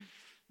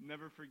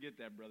Never forget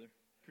that, brother.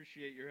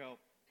 Appreciate your help.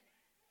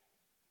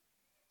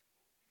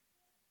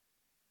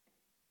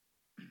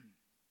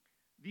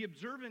 The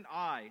observant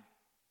eye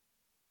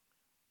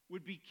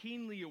would be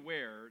keenly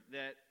aware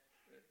that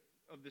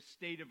of the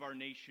state of our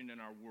nation and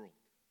our world.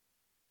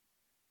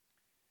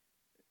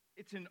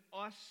 It's an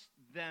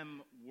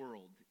us-them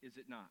world, is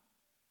it not?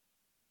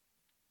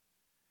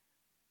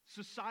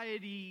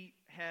 Society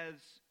has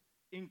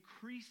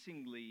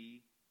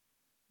increasingly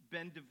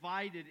been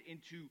divided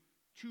into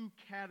two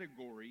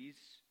categories,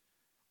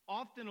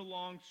 often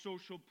along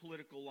social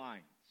political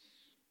lines.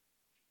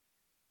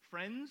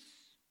 Friends,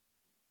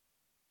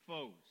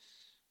 foes.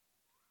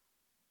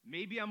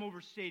 Maybe I'm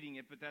overstating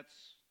it, but that's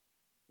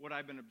what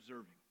I've been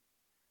observing.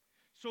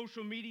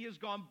 Social media has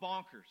gone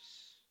bonkers.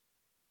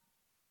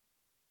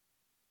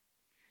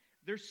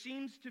 There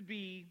seems to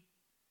be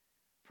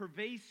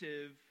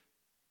pervasive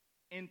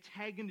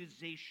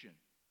antagonization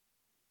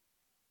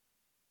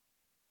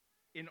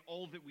in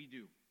all that we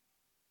do.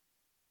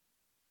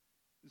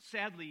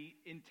 Sadly,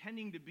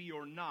 intending to be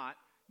or not,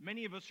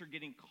 many of us are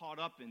getting caught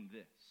up in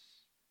this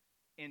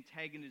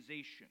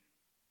antagonization,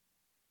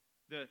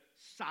 the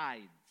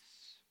sides,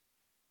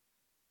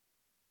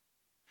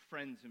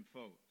 friends and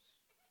foes.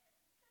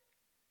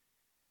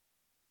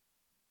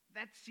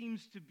 That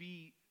seems to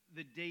be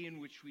the day in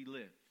which we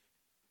live.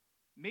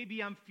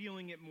 Maybe I'm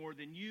feeling it more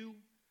than you.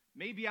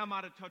 Maybe I'm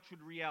out of touch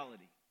with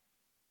reality.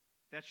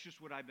 That's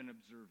just what I've been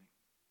observing.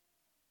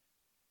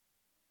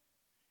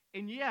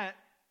 And yet,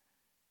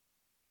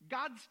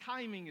 God's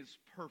timing is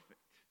perfect.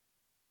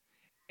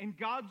 And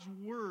God's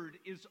word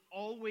is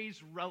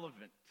always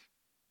relevant.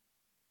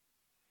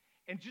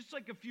 And just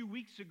like a few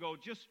weeks ago,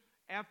 just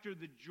after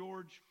the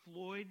George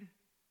Floyd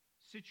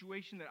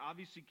situation that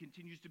obviously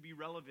continues to be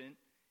relevant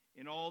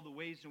in all the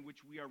ways in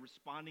which we are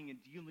responding and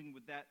dealing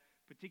with that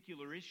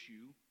particular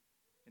issue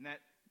and that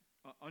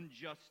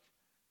unjust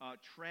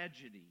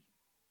tragedy,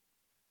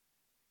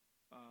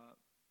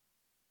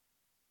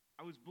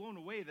 I was blown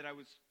away that I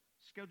was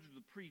scheduled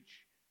to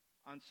preach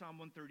on Psalm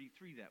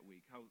 133 that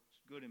week, how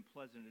good and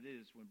pleasant it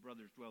is when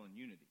brothers dwell in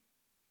unity.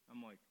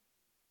 I'm like,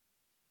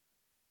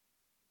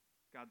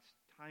 God's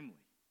timely.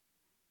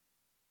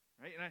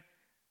 Right? And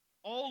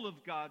all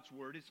of God's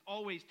word is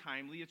always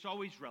timely, it's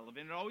always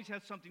relevant, it always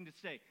has something to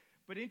say.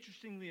 But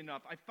interestingly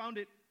enough, I found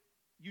it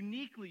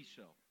uniquely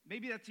so.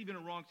 Maybe that's even a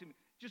wrong statement.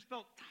 Just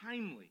felt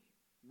timely,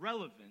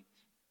 relevant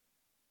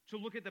to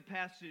look at the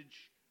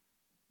passage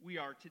we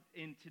are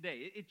in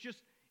today.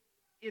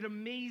 It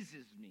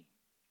amazes me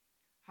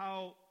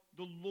how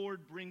the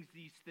Lord brings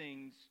these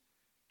things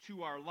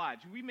to our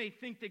lives. We may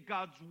think that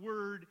God's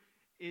word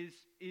is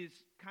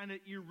kind of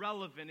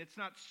irrelevant. It's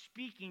not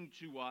speaking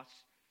to us.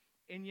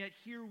 And yet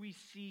here we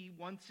see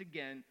once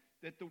again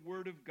that the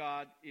word of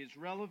God is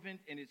relevant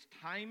and its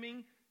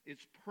timing is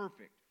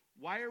perfect.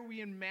 Why are we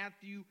in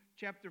Matthew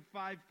chapter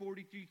 5,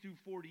 43 through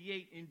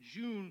 48 in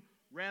June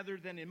rather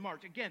than in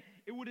March? Again,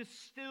 it would have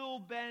still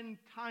been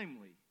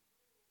timely,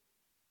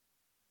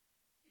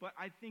 but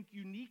I think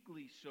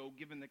uniquely so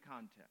given the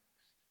context.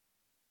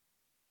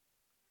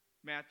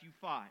 Matthew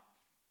 5,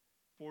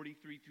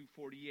 43 through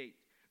 48.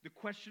 The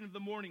question of the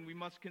morning we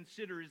must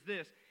consider is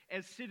this: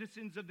 as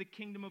citizens of the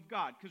kingdom of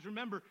God. Because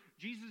remember,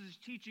 Jesus is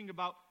teaching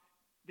about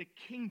the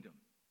kingdom,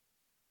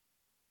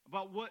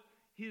 about what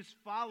his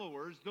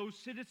followers, those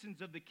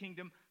citizens of the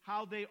kingdom,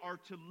 how they are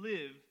to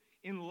live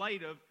in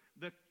light of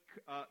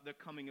the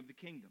coming of the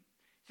kingdom.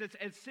 It says,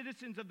 as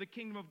citizens of the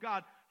kingdom of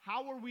God,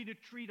 how are we to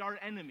treat our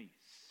enemies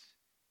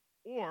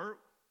or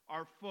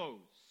our foes?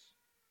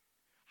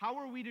 How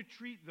are we to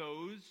treat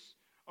those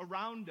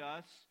around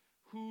us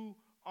who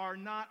are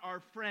not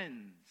our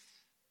friends,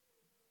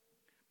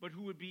 but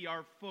who would be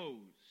our foes?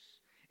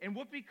 And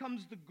what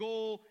becomes the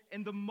goal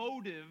and the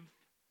motive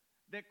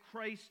that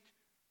Christ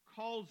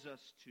calls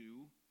us to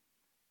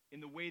in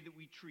the way that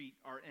we treat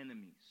our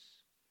enemies?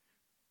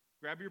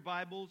 Grab your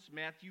Bibles,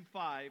 Matthew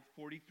 5,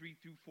 43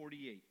 through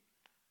 48.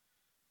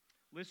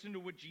 Listen to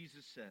what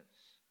Jesus says.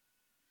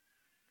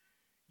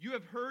 You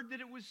have heard that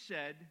it was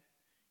said,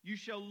 you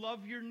shall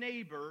love your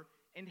neighbor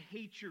and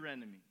hate your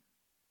enemy.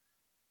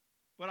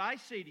 But I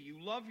say to you,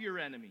 love your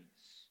enemies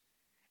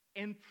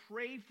and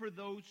pray for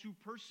those who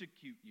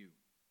persecute you,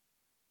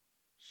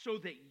 so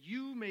that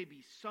you may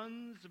be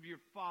sons of your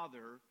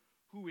Father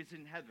who is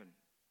in heaven.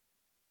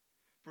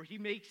 For he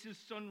makes his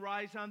sun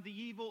rise on the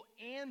evil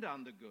and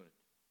on the good,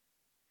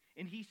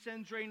 and he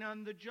sends rain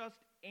on the just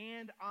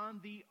and on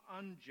the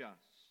unjust.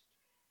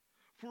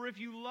 For if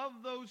you love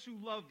those who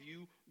love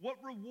you, what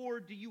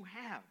reward do you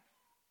have?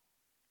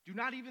 Do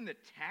not even the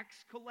tax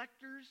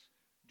collectors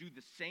do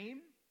the same?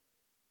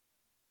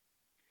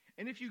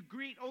 And if you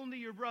greet only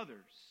your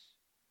brothers,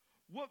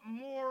 what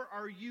more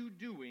are you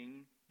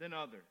doing than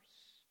others?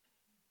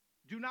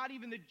 Do not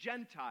even the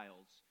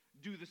Gentiles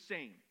do the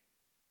same?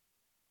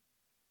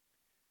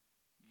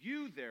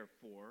 You,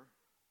 therefore,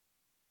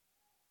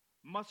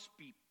 must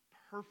be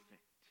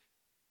perfect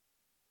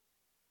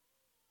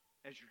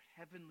as your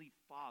heavenly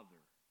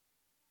Father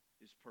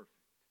is perfect.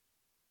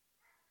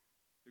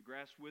 The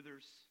grass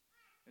withers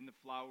and the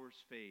flowers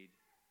fade,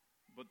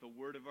 but the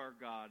word of our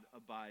God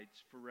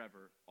abides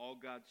forever. All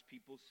God's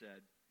people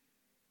said,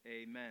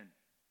 amen.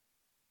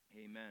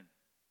 Amen.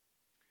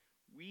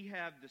 We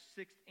have the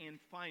sixth and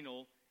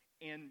final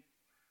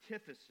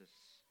antithesis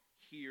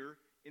here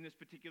in this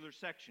particular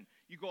section.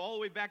 You go all the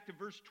way back to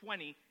verse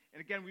 20,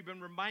 and again, we've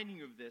been reminding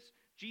you of this.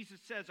 Jesus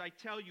says, I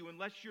tell you,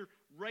 unless your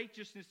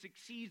righteousness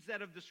exceeds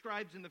that of the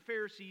scribes and the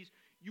Pharisees,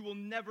 you will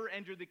never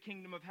enter the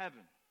kingdom of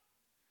heaven.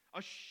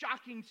 A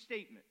shocking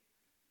statement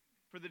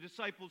for the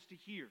disciples to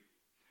hear.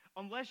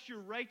 Unless your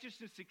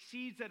righteousness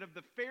exceeds that of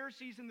the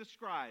Pharisees and the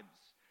scribes,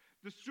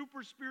 the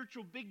super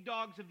spiritual big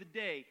dogs of the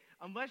day,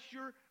 unless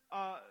your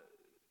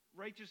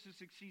righteousness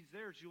exceeds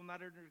theirs, you will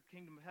not enter the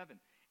kingdom of heaven.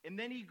 And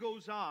then he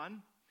goes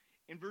on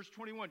in verse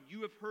 21,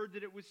 you have heard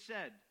that it was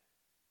said,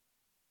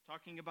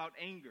 talking about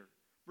anger.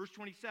 Verse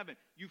 27,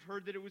 you've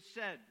heard that it was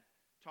said,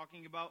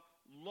 talking about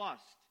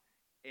lust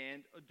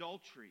and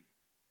adultery.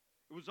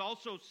 It was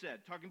also said,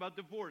 talking about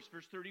divorce,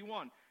 verse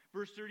 31.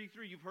 Verse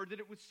 33, you've heard that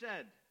it was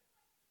said,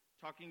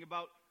 talking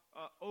about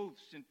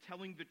oaths and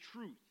telling the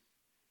truth.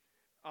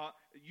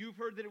 You've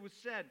heard that it was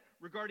said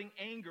regarding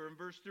anger in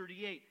verse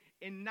 38.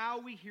 And now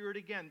we hear it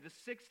again, the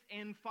sixth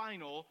and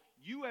final,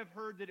 you have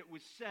heard that it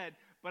was said,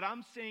 but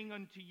I'm saying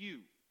unto you,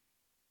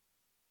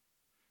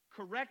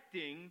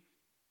 correcting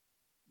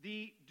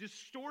the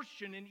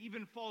distortion and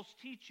even false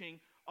teaching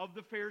of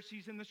the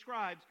Pharisees and the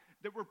scribes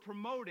that were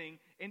promoting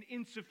an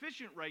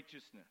insufficient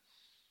righteousness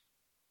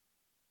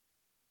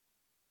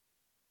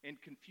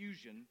and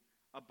confusion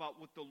about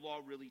what the law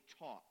really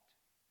taught.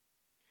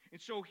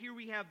 And so here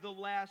we have the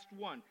last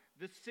one,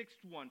 the sixth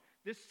one.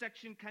 This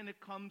section kind of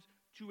comes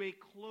to a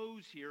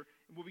close here,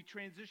 and we'll be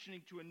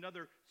transitioning to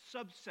another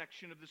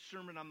subsection of the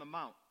Sermon on the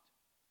Mount.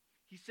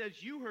 He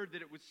says, you heard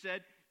that it was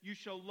said, you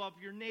shall love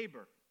your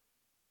neighbor.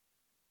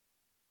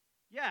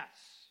 Yes,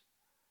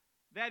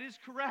 that is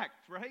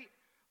correct, right?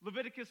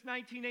 Leviticus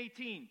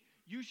 19:18,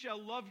 you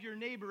shall love your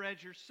neighbor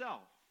as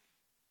yourself.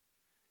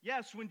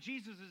 Yes, when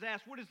Jesus is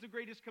asked, what is the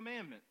greatest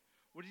commandment?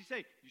 What does he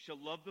say? You shall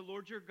love the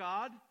Lord your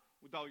God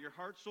with all your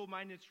heart, soul,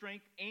 mind, and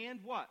strength, and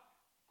what?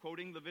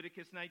 Quoting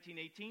Leviticus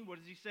 19:18, what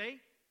does he say?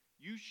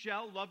 You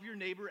shall love your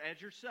neighbor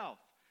as yourself.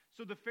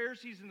 So the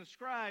Pharisees and the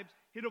scribes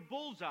hit a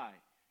bullseye.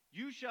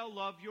 You shall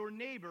love your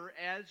neighbor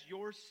as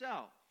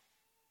yourself.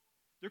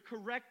 They're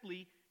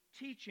correctly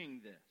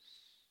teaching this.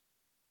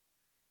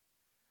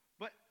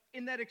 But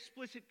in that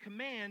explicit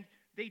command,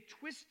 they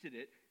twisted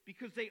it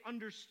because they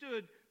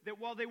understood that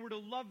while they were to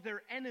love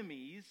their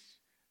enemies,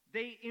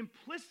 they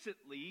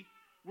implicitly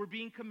were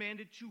being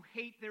commanded to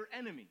hate their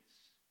enemies.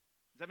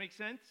 Does that make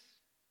sense?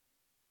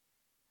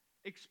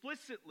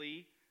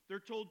 Explicitly, they're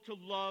told to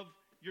love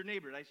your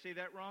neighbor. Did I say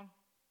that wrong?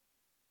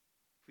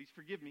 Please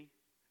forgive me.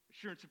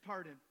 Assurance of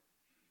pardon.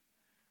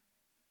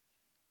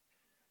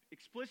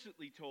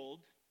 Explicitly told,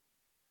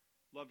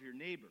 love your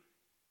neighbor.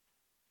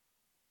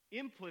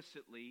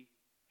 Implicitly,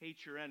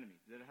 hate your enemy.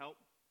 Did that help?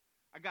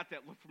 I got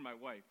that look from my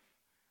wife.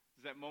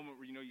 Is that moment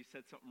where you know you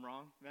said something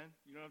wrong, man?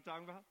 You know what I'm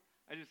talking about?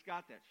 I just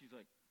got that. She's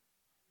like,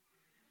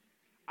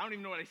 I don't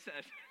even know what I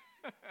said.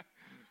 I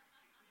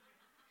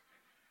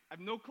have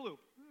no clue.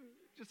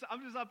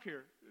 I'm just up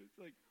here. It's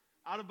like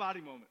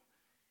out-of-body moment.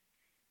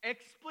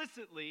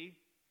 Explicitly,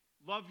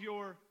 love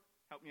your,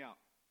 help me out,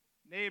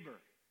 neighbor.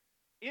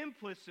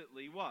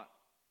 Implicitly, what?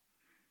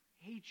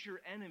 Hate your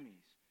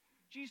enemies.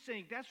 Jesus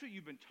saying that's what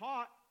you've been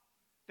taught.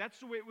 That's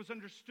the way it was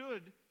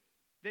understood,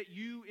 that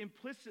you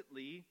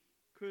implicitly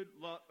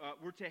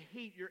were to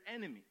hate your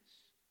enemies.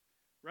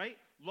 Right?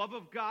 Love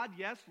of God,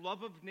 yes.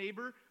 Love of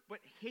neighbor, but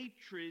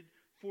hatred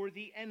for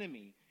the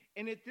enemy.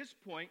 And at this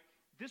point,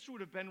 this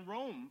would have been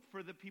Rome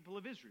for the people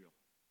of Israel.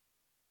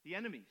 The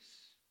enemies.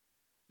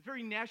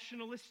 Very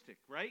nationalistic,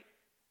 right?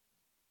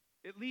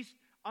 At least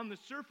on the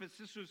surface,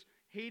 this was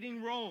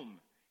hating Rome,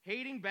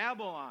 hating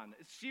Babylon,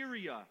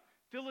 Assyria,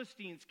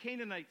 Philistines,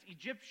 Canaanites,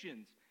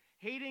 Egyptians,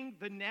 hating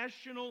the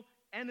national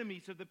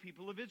enemies of the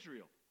people of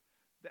Israel.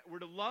 That we're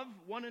to love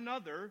one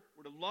another,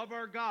 we're to love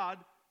our God,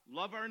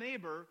 love our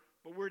neighbor,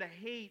 but we're to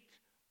hate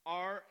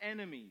our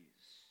enemies.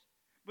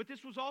 But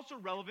this was also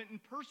relevant in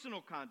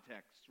personal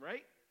context,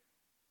 right?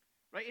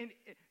 Right?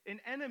 An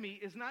enemy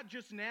is not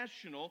just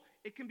national,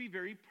 it can be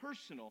very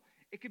personal.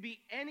 It could be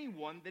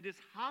anyone that is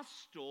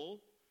hostile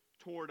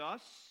toward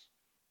us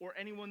or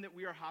anyone that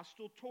we are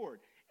hostile toward.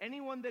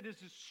 Anyone that is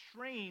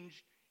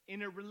estranged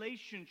in a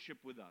relationship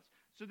with us.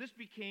 So this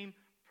became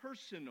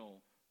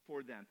personal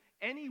for them.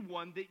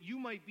 Anyone that you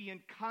might be in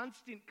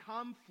constant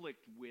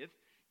conflict with,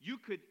 you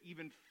could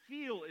even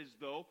feel as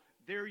though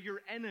they're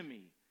your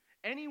enemy.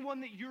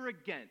 Anyone that you're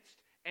against,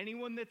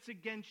 anyone that's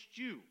against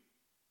you.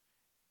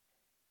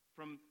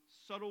 From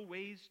subtle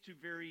ways to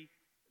very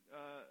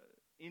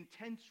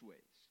intense ways,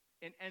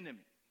 an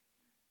enemy.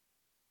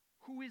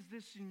 Who is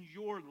this in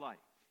your life?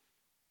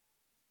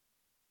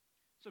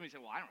 Somebody say,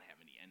 well, I don't have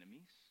any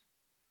enemies.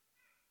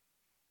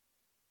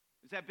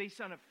 Is that based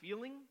on a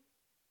feeling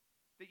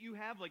that you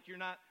have, like you're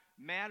not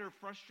mad or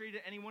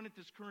frustrated at anyone at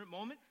this current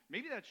moment?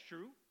 Maybe that's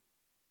true.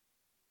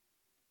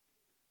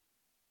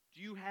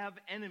 Do you have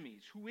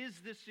enemies? Who is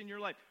this in your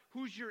life?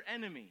 Who's your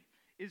enemy?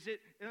 Is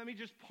it, and let me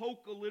just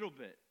poke a little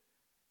bit.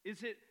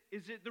 Is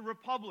it the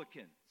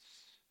Republicans?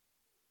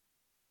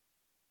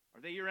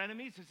 Are they your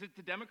enemies? Is it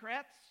the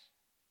Democrats?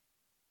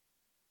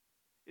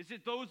 Is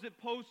it those that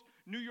post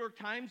New York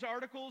Times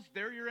articles?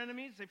 They're your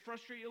enemies? They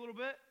frustrate you a little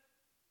bit?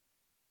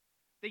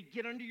 They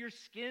get under your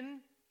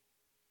skin?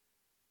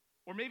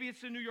 Or maybe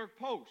it's the New York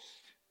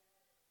Post.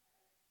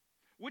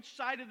 Which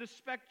side of the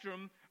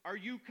spectrum are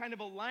you kind of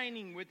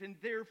aligning with and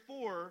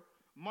therefore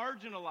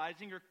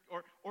marginalizing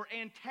or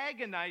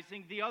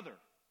antagonizing the other?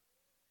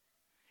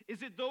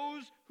 Is it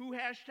those who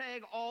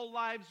hashtag all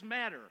lives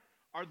matter?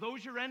 Are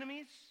those your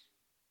enemies?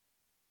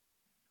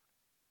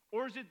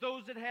 Or is it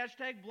those that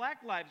hashtag Black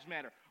Lives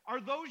Matter? Are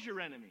those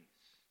your enemies?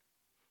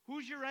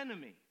 Who's your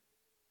enemy?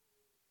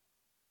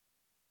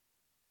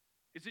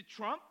 Is it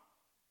Trump?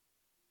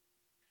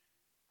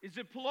 Is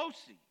it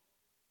Pelosi?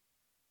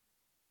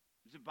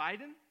 Is it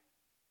Biden?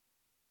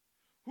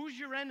 Who's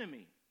your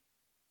enemy?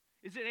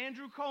 Is it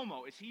Andrew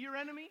Cuomo? Is he your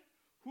enemy?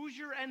 Who's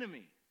your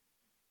enemy?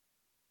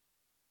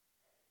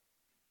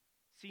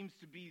 Seems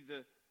to be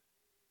the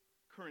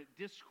current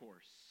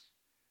discourse.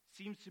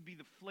 Seems to be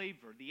the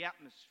flavor, the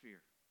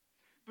atmosphere.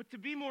 But to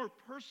be more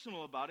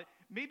personal about it,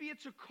 maybe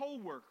it's a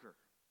coworker.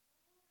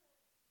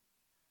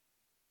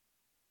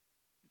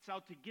 It's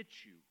out to get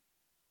you,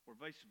 or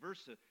vice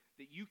versa,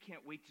 that you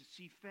can't wait to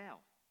see fail.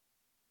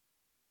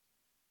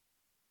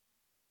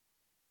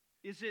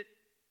 Is it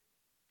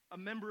a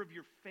member of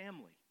your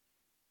family?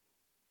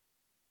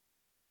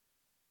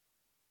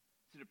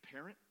 Is it a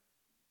parent?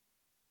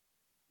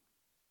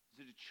 Is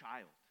it a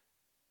child?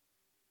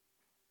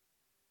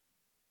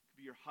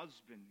 Your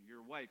husband,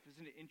 your wife.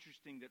 Isn't it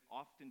interesting that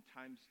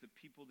oftentimes the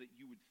people that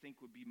you would think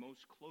would be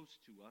most close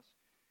to us,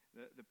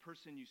 the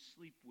person you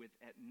sleep with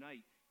at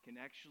night can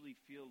actually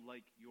feel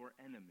like your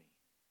enemy.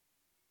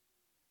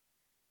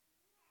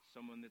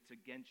 Someone that's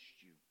against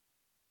you.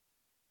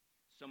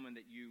 Someone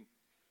that you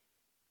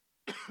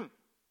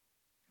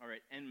are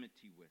at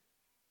enmity with.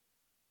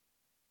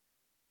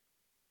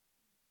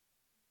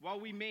 While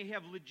we may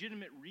have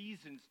legitimate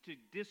reasons to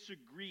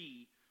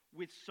disagree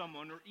with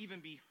someone or even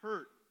be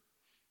hurt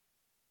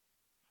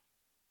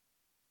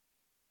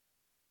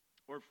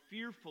or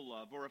fearful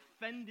of, or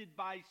offended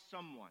by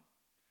someone.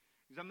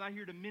 Because I'm not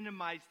here to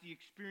minimize the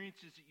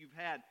experiences that you've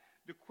had.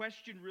 The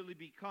question really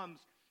becomes,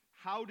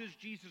 how does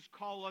Jesus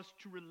call us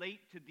to relate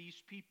to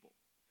these people?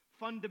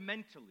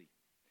 Fundamentally,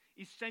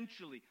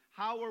 essentially,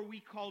 how are we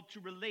called to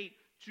relate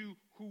to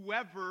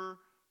whoever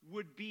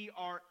would be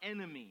our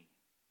enemy?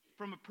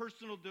 From a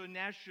personal to a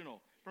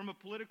national, from a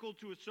political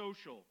to a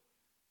social.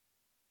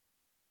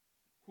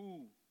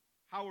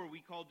 How are we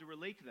called to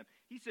relate to them?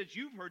 He says,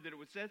 you've heard that it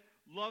was said,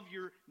 love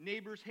your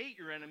neighbors, hate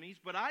your enemies,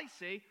 but I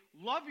say,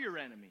 love your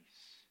enemies.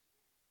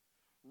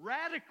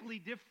 Radically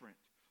different.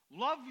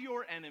 Love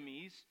your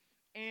enemies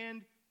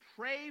and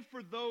pray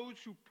for those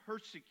who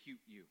persecute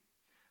you.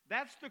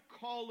 That's the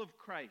call of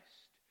Christ.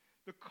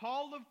 The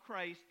call of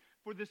Christ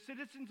for the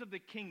citizens of the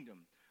kingdom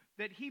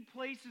that he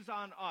places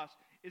on us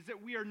is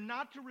that we are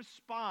not to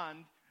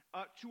respond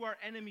to our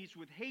enemies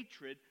with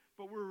hatred,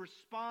 but we'll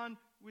respond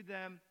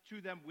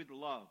to them with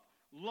love.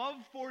 Love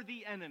for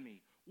the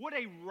enemy. What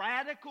a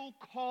radical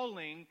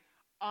calling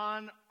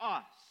on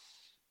us.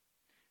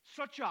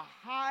 Such a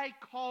high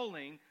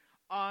calling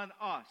on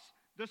us.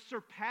 The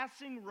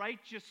surpassing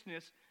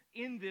righteousness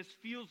in this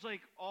feels like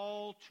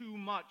all too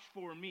much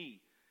for me.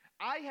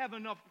 I have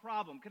enough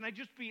problem. Can I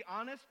just be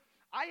honest?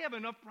 I have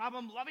enough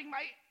problem loving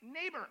my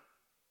neighbor.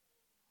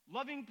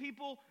 Loving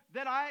people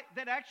that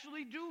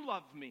actually do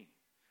love me.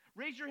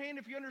 Raise your hand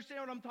if you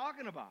understand what I'm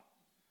talking about.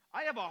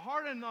 I have a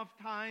hard enough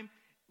time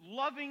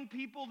loving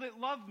people that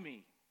love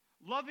me.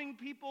 Loving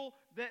people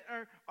that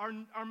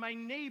are my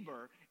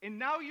neighbor. And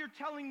now you're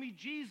telling me,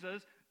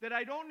 Jesus, that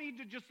I don't need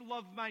to just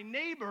love my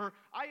neighbor,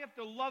 I have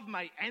to love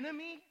my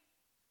enemy?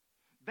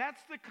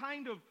 That's the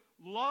kind of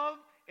love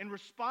and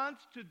response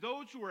to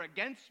those who are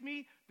against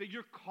me that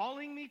you're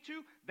calling me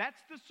to?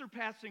 That's the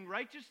surpassing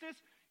righteousness?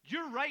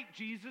 You're right,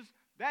 Jesus.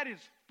 That is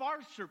far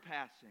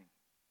surpassing.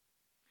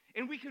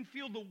 And we can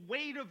feel the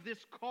weight of this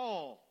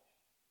call.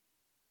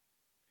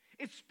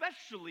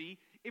 Especially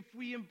if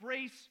we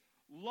embrace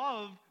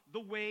love the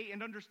way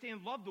and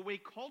understand love the way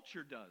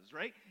culture does,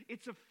 right?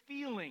 It's a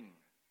feeling.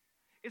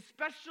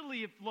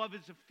 Especially if love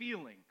is a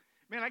feeling.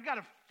 Man, I got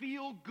to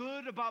feel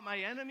good about my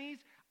enemies.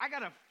 I got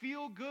to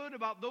feel good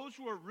about those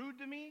who are rude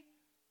to me.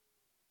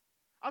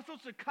 I'm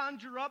supposed to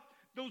conjure up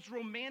those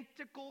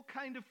romantical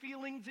kind of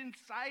feelings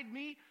inside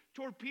me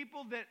toward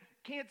people that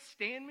can't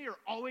stand me or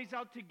always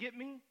out to get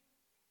me,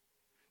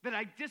 that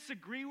I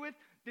disagree with,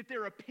 that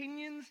their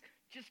opinions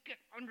just get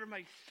under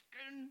my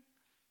skin.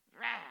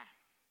 Rah.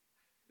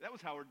 That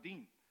was Howard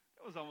Dean.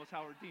 That was almost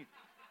Howard Dean.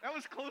 That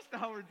was close to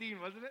Howard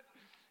Dean, wasn't it?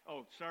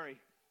 Oh, sorry.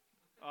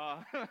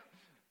 To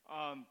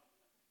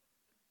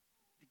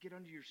get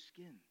under your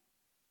skin.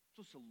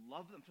 I'm supposed to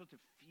love them. I'm supposed to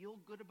feel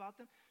good about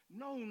them.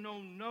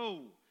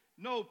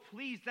 No,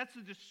 please. That's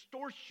a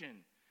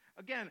distortion.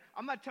 Again,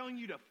 I'm not telling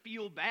you to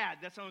feel bad.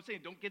 That's what I'm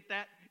saying. Don't get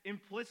that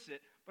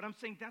implicit. But But I'm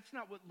saying that's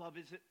not what love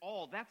is at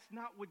all. That's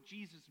not what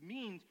Jesus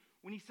means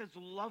when he says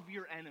love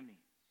your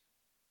enemies.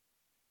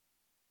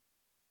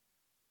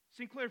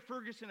 Sinclair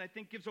Ferguson, I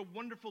think, gives a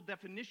wonderful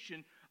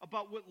definition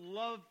about what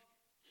love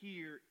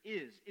here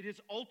is. It is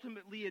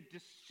ultimately a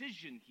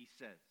decision, he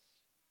says.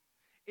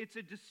 It's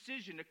a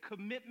decision, a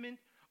commitment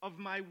of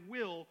my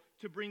will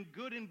to bring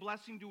good and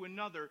blessing to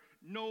another,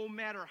 no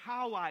matter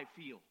how I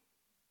feel,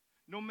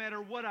 no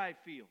matter what I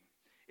feel.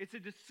 It's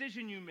a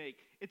decision you make.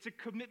 It's a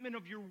commitment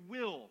of your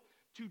will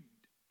to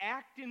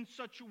act in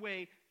such a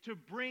way to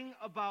bring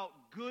about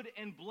good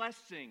and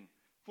blessing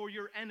for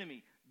your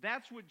enemy.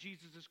 That's what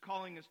Jesus is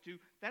calling us to.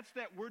 That's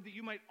that word that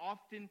you might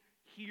often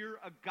hear,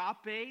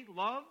 agape,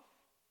 love.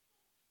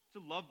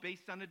 It's a love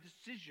based on a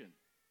decision,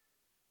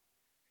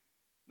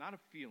 not a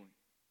feeling.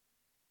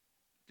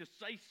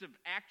 Decisive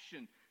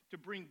action to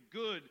bring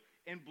good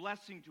and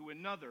blessing to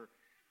another.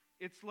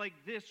 It's like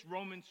this,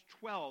 Romans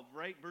 12,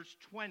 right? Verse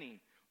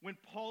 20. When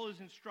Paul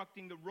is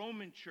instructing the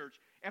Roman church,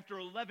 after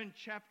 11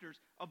 chapters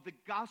of the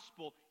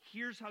gospel,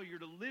 here's how you're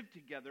to live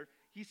together.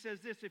 He says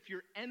this, if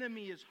your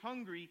enemy is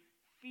hungry,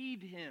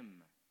 feed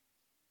him.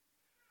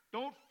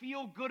 Don't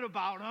feel good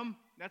about him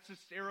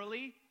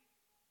necessarily.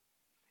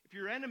 If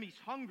your enemy's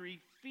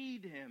hungry,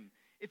 feed him.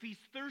 If he's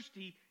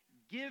thirsty,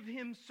 give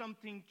him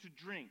something to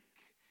drink.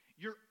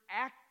 You're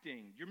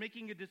acting, you're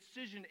making a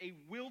decision, a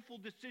willful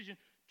decision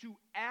to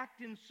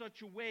act in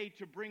such a way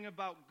to bring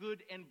about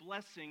good and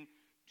blessing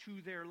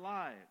to their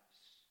lives.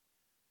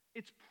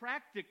 It's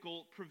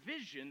practical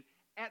provision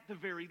at the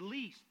very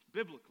least,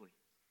 biblically.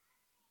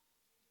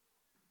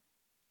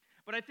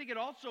 But I think it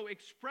also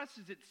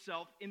expresses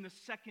itself in the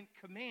second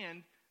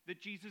command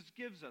that Jesus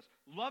gives us.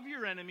 Love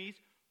your enemies,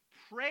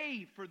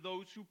 pray for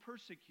those who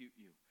persecute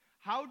you.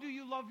 How do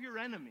you love your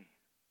enemy?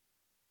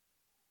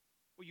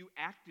 Well, you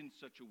act in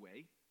such a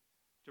way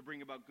to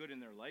bring about good in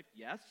their life,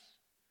 yes,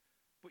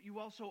 but you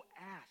also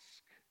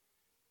ask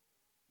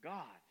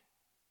God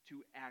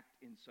to act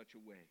in such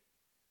a way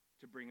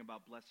to bring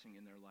about blessing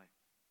in their life.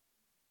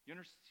 You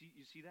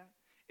see that?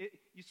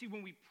 You see,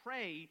 when we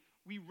pray,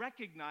 we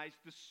recognize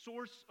the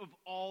source of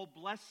all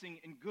blessing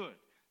and good.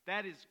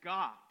 That is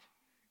God.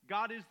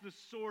 God is the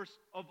source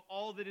of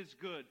all that is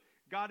good.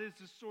 God is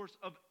the source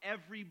of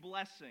every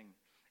blessing.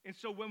 And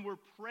so when we're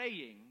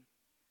praying,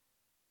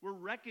 we're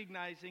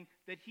recognizing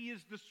that he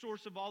is the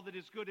source of all that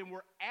is good, and we're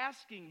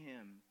asking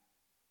him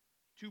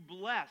to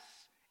bless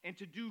and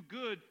to do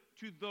good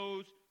to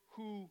those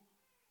who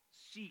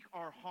seek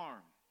our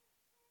harm.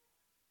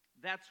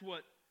 That's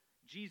what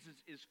Jesus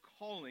is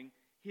calling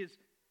his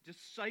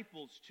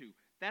disciples to.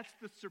 That's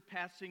the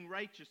surpassing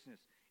righteousness.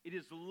 It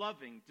is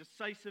loving,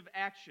 decisive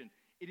action.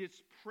 It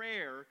is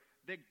prayer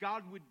that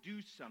God would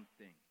do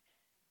something.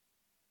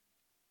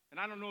 And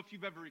I don't know if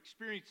you've ever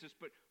experienced this,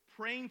 but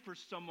praying for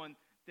someone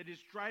that is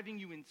driving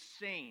you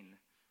insane,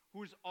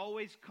 who is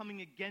always coming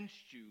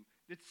against you,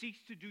 that seeks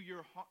to do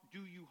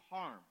you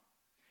harm.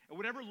 At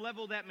whatever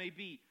level that may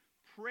be,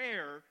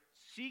 prayer,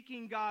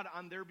 seeking God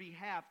on their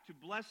behalf to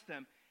bless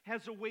them,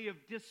 has a way of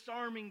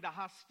disarming the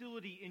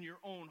hostility in your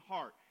own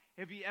heart.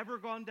 Have you ever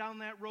gone down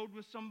that road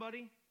with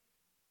somebody?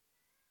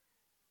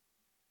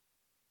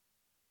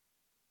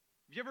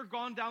 Have you ever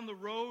gone down the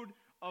road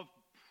of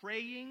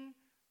praying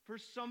for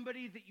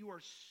somebody that you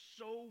are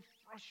so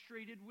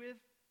frustrated with,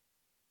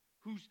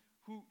 who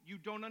you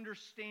don't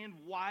understand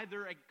why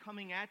they're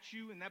coming at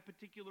you in that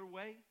particular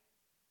way?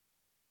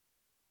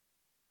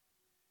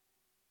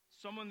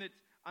 Someone that's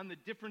on the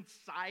different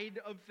side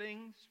of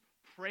things,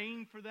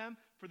 praying for them,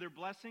 for their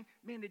blessing.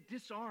 Man, it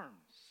disarms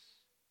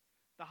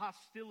the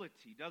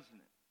hostility, doesn't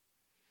it?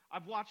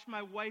 I've watched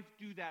my wife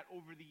do that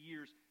over the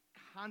years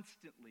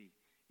constantly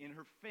in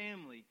her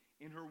family,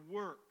 in her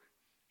work.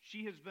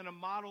 She has been a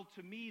model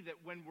to me that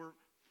when we're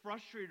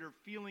frustrated or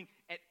feeling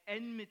at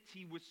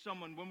enmity with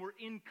someone, when we're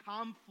in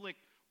conflict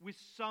with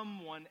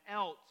someone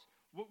else,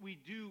 what we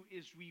do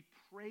is we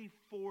pray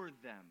for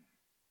them.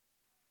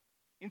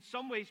 In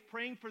some ways,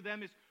 praying for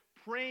them is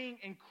praying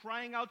and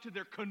crying out to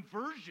their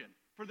conversion,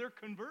 for their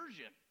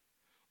conversion.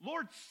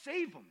 Lord,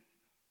 save them.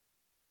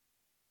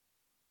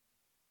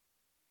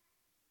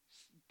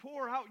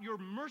 Pour out your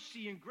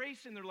mercy and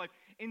grace in their life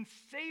and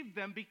save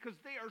them because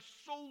they are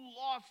so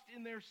lost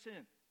in their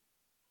sin.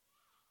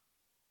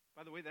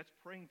 By the way, that's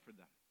praying for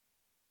them.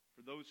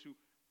 For those who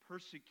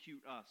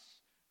persecute us,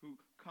 who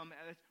come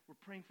at us, we're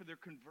praying for their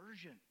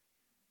conversion.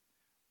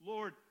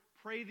 Lord,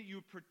 pray that you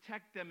would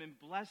protect them and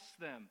bless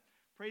them.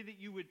 Pray that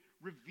you would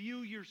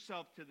reveal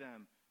yourself to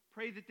them.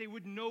 Pray that they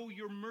would know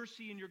your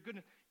mercy and your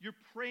goodness. You're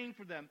praying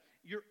for them.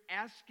 You're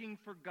asking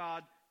for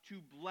God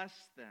to bless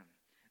them.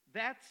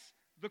 That's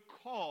the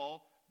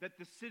call that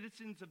the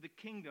citizens of the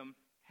kingdom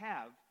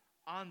have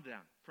on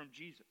them from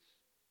Jesus.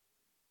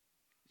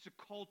 It's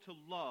a call to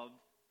love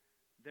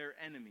their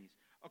enemies.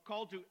 A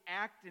call to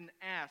act and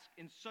ask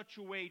in such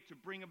a way to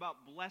bring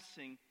about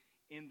blessing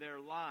in their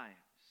lives.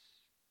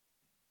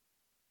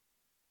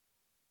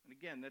 And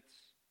again, that's,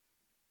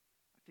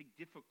 I think,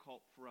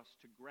 difficult for us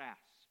to grasp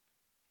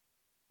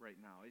right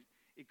now.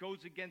 It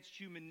goes against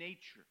human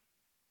nature.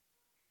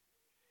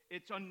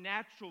 it's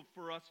unnatural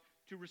for us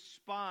to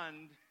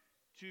respond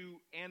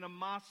to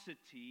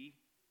animosity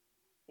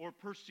or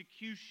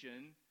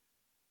persecution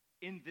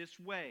in this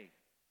way.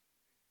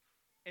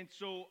 And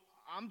so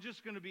I'm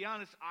just going to be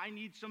honest, I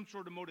need some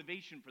sort of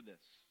motivation for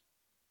this.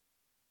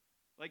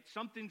 Like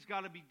something's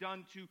got to be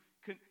done to,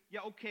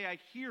 okay, I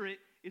hear it.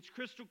 It's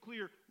crystal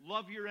clear.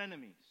 Love your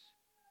enemies.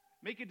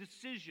 Make a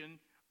decision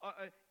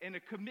and a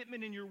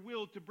commitment in your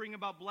will to bring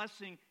about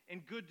blessing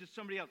and good to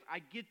somebody else. I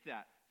get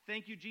that.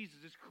 Thank you, Jesus.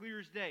 It's clear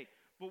as day.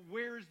 But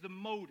where is the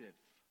motive?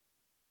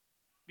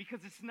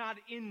 Because it's not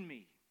in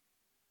me.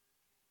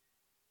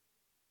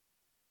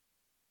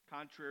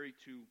 Contrary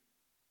to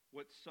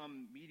what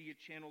some media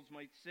channels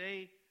might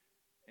say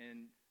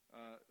and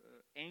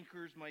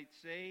anchors might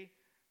say,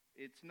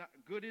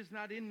 good is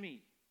not in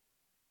me.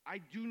 I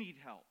do need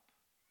help.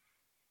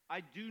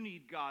 I do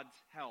need God's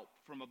help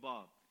from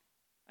above.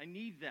 I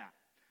need that.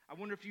 I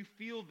wonder if you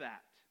feel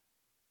that.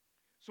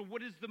 So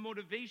what is the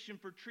motivation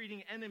for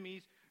treating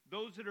enemies,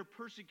 those that are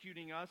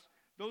persecuting us,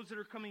 those that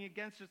are coming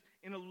against us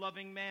in a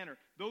loving manner,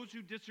 those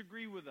who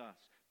disagree with us,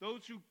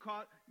 those who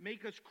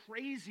make us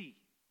crazy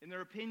in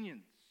their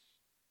opinions?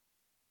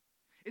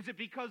 Is it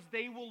because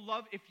they will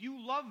love, if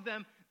you love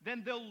them,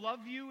 then they'll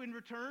love you in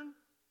return?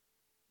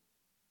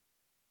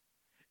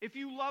 If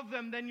you love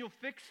them, then you'll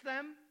fix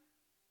them?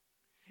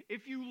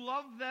 If you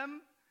love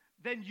them,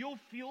 then you'll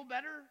feel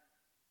better?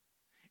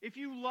 If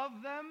you love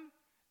them,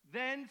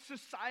 then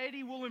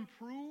society will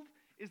improve?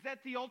 Is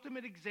that the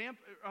ultimate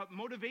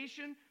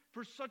motivation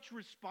for such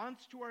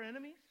response to our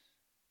enemies?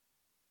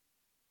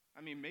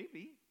 I mean,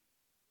 maybe.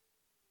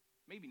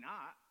 Maybe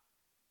not.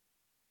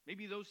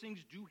 Maybe those things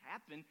do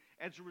happen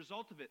as a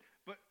result of it.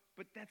 But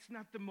that's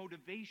not the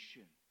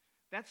motivation.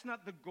 That's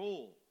not the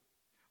goal.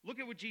 Look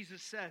at what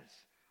Jesus says.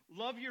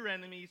 Love your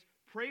enemies.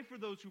 Pray for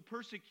those who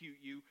persecute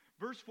you.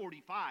 Verse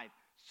 45.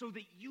 So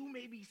that you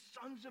may be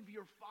sons of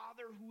your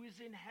Father who is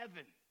in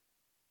heaven.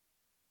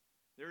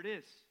 There it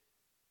is.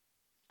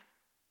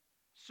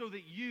 So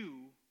that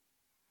you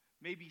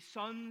may be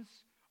sons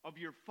of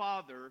your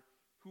Father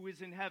who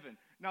is in heaven.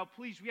 Now,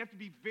 please, we have to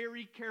be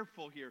very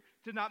careful here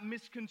to not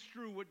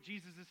misconstrue what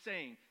Jesus is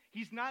saying.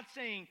 He's not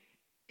saying,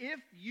 if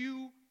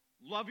you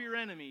love your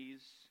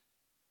enemies,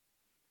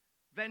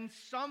 then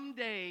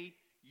someday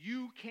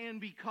you can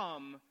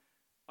become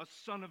a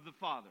son of the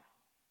Father.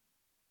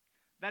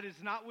 That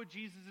is not what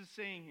Jesus is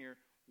saying here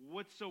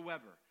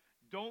whatsoever.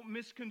 Don't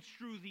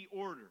misconstrue the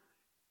order.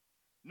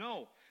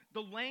 No,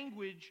 the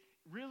language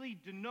really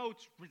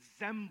denotes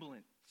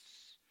resemblance,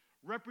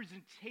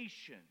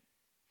 representation.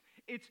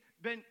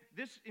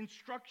 This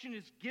instruction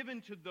is given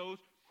to those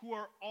who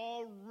are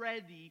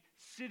already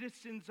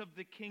citizens of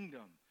the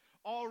kingdom,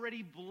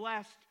 already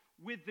blessed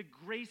with the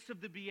grace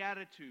of the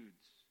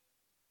Beatitudes.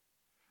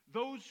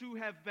 Those who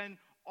have been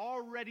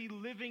already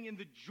living in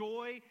the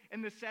joy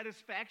and the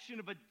satisfaction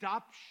of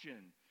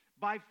adoption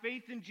by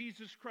faith in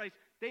Jesus Christ.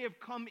 They have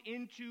come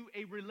into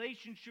a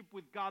relationship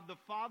with God the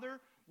Father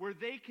where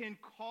they can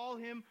call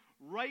him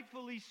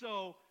rightfully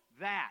so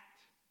that,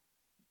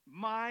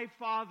 my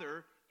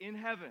Father in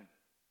heaven.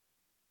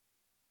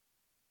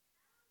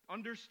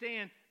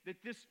 Understand that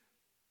this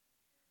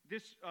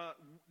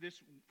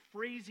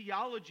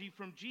phraseology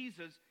from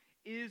Jesus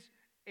is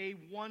a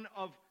one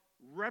of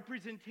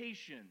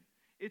representation.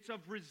 It's of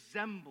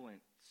resemblance.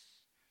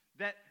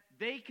 That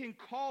they can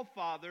call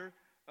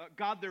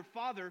God their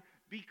Father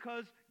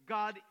because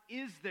God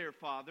is their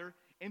Father.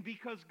 And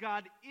because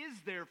God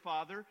is their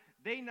Father,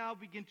 they now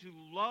begin to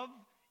love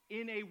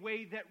in a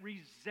way that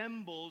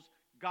resembles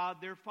God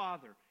their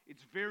Father.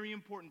 It's very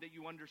important that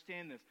you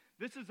understand this.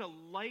 This is a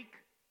like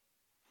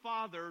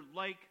father,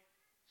 like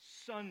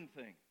son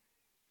thing.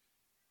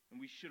 And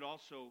we should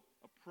also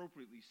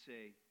appropriately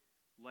say,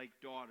 like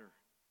daughter,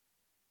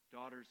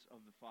 daughters of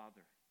the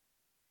Father.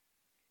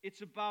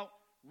 It's about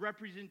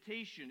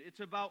representation.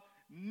 It's about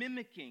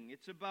mimicking.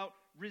 It's about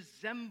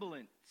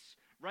resemblance,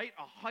 right?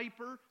 A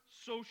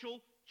hyper-social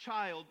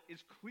child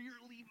is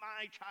clearly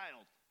my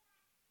child.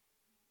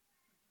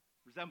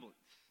 Resemblance,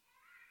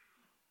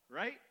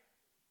 right?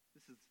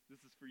 This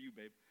is for you,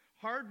 babe.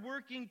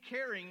 Hardworking,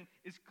 caring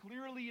is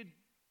clearly a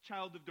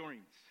child of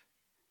Doreen's,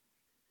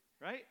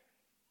 right?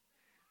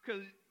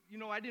 Because,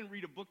 I didn't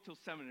read a book till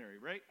seminary,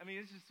 right? I mean,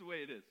 it's just the way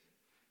it is,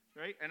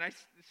 right? And I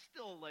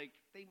still,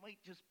 they might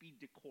just be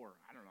decor.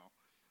 I don't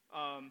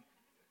know.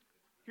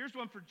 Here's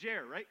one for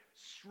Jer, right?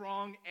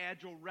 Strong,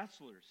 agile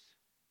wrestlers.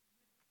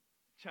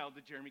 Child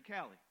of Jeremy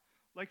Callie.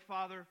 Like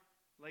father,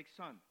 like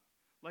son.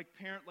 Like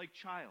parent, like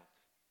child.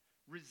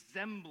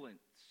 Resemblance.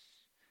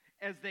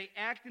 As they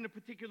act in a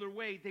particular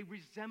way, they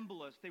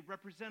resemble us. They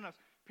represent us.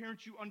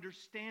 Parents, you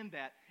understand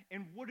that.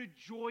 And what a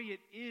joy it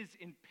is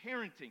in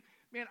parenting.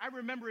 Man, I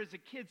remember as a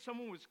kid,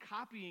 someone was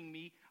copying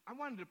me. I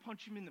wanted to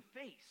punch him in the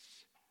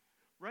face,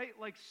 right?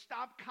 Like,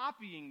 stop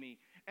copying me.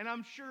 And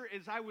I'm sure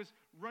as I was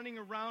running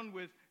around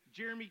with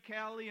Jeremy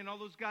Callie and all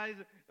those guys,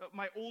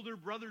 my older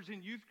brothers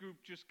in youth group,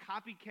 just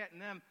copycatting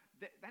them,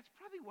 that's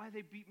probably why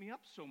they beat me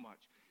up so much.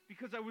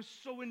 Because I was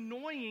so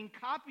annoying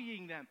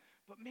copying them.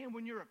 But man,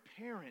 when you're a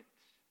parent,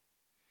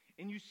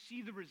 and you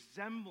see the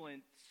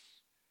resemblance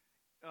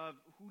of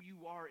who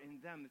you are in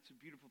them. It's a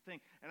beautiful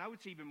thing. And I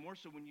would say even more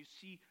so when you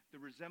see the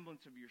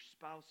resemblance of your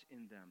spouse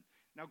in them.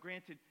 Now,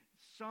 granted,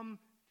 some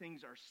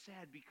things are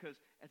sad because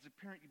as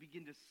a parent you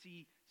begin to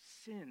see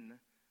sin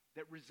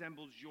that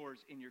resembles yours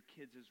in your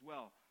kids as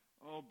well.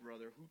 Oh,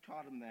 brother, who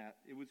taught him that?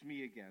 It was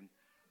me again,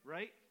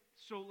 right?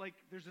 So,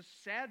 there's a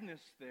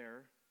sadness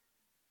there,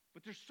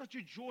 but there's such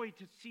a joy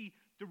to see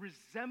the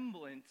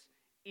resemblance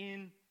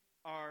in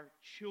our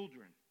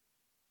children.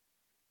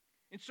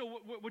 And so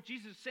what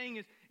Jesus is saying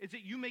is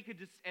that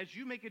as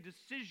you make a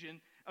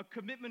decision, a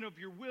commitment of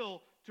your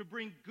will to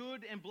bring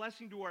good and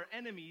blessing to our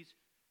enemies,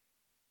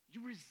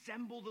 you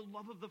resemble the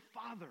love of the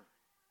Father.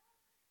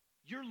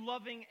 You're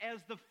loving as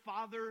the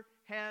Father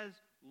has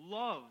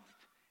loved.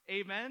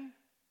 Amen?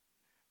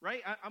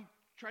 Right? I'm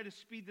trying to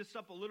speed this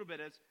up a little bit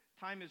as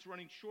time is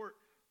running short.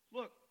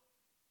 Look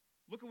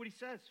at what he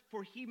says.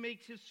 For he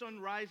makes his sun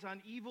rise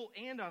on evil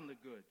and on the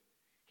good.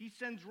 He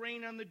sends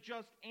rain on the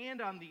just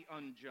and on the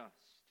unjust.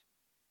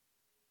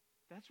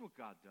 That's what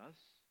God does.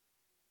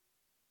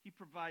 He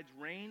provides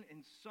rain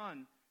and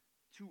sun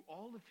to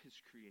all of his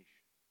creation.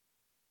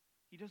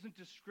 He doesn't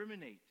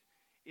discriminate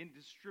in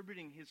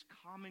distributing his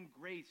common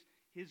grace,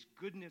 his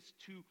goodness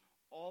to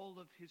all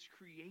of his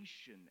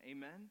creation.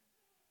 Amen?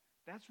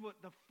 That's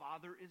what the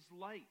Father is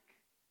like.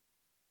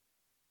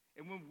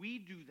 And when we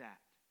do that,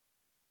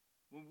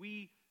 when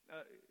we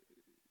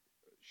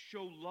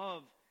show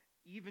love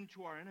even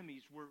to our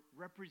enemies, we're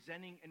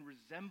representing and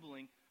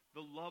resembling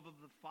the love of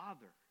the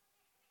Father.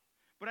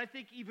 But I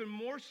think even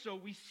more so,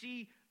 we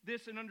see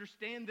this and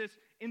understand this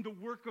in the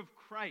work of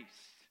Christ.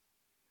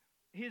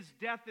 His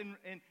death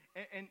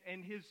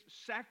and his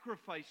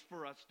sacrifice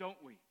for us, don't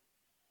we?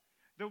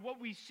 That what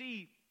we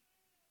see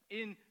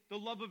in the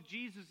love of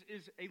Jesus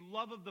is a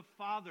love of the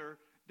Father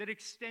that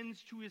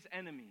extends to his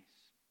enemies.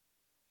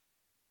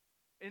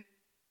 And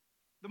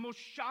the most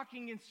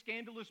shocking and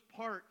scandalous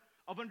part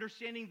of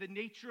understanding the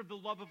nature of the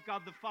love of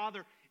God the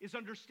Father is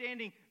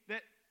understanding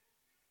that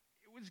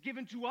it was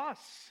given to us.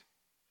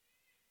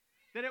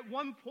 That at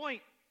one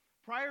point,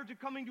 prior to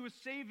coming to a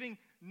saving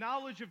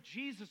knowledge of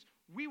Jesus,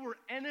 we were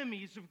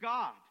enemies of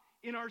God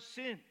in our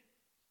sin.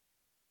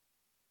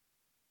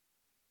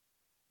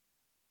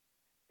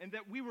 And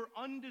that we were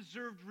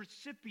undeserved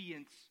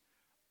recipients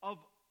of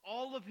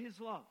all of his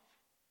love.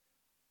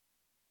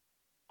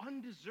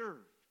 Undeserved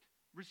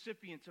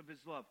recipients of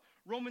his love.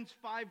 Romans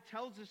 5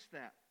 tells us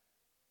that.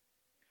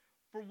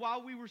 For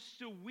while we were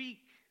still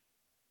weak,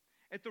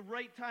 at the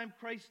right time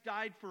Christ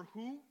died for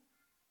who?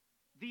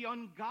 The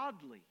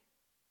ungodly.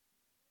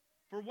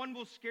 For one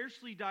will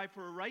scarcely die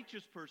for a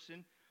righteous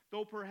person,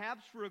 though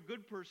perhaps for a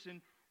good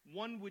person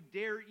one would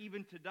dare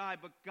even to die.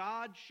 But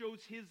God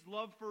shows his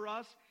love for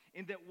us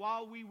in that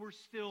while we were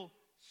still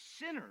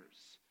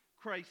sinners,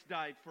 Christ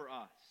died for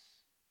us.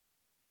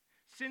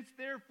 Since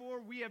therefore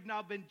we have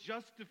now been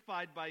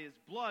justified by his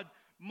blood,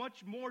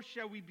 much more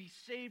shall we be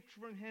saved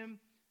from him.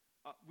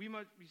 We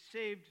must be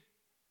saved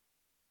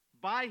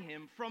by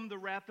him from the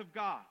wrath of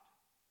God.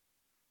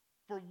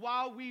 For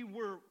while we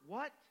were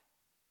what?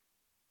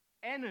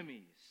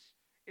 Enemies.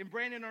 And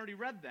Brandon already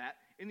read that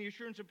in the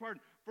assurance of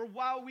pardon. For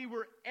while we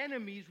were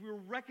enemies, we were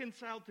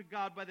reconciled to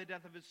God by the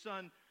death of his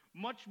Son.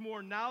 Much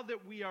more now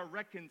that we are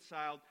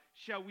reconciled,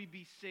 shall we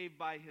be saved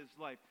by his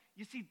life.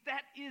 You see,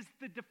 that is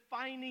the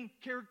defining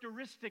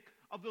characteristic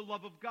of the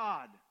love of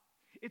God.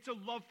 It's a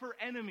love for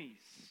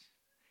enemies.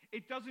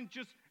 It doesn't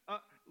just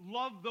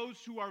love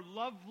those who are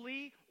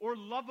lovely or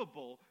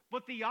lovable,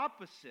 but the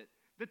opposite.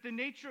 That the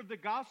nature of the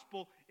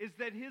gospel is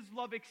that his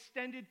love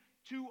extended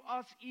to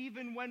us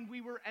even when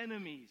we were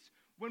enemies.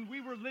 When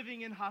we were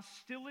living in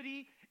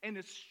hostility and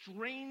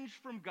estranged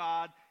from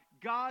God,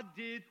 God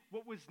did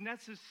what was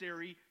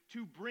necessary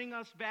to bring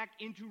us back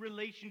into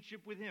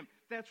relationship with him.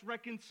 That's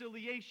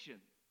reconciliation.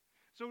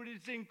 So it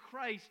is in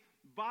Christ,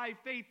 by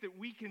faith, that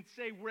we can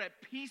say we're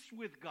at peace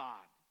with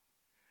God.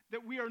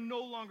 That we are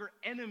no longer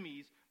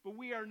enemies, but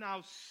we are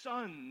now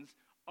sons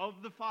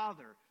of the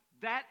Father.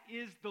 That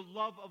is the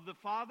love of the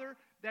Father.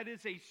 That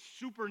is a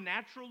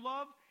supernatural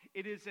love.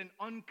 It is an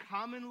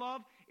uncommon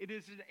love. It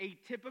is an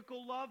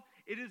atypical love.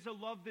 It is a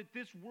love that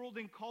this world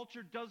and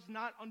culture does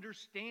not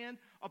understand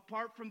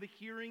apart from the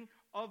hearing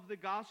of the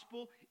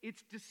gospel.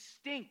 It's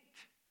distinct.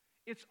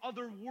 It's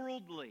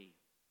otherworldly.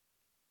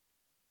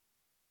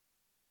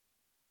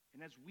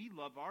 And as we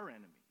love our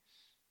enemies,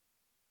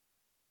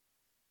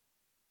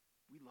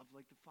 we love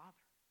like the Father.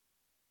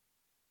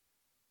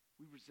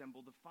 We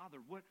resemble the Father.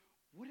 What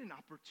an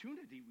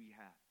opportunity we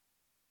have.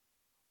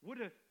 What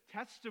a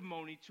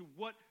testimony to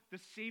what the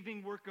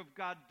saving work of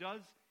God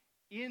does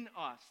in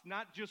us,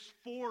 not just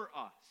for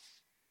us.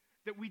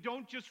 That we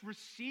don't just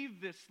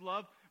receive this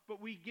love,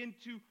 but we begin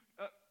to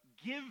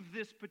give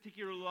this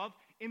particular love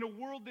in a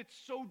world that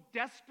so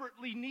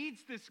desperately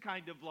needs this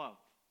kind of love.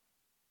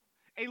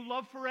 A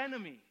love for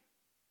enemy.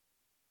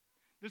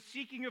 The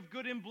seeking of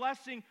good and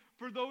blessing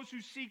for those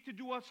who seek to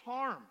do us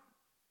harm.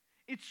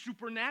 It's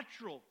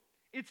supernatural.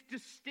 It's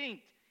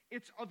distinct.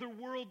 It's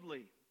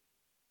otherworldly.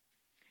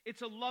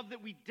 It's a love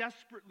that we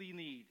desperately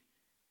need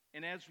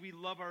And as we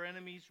love our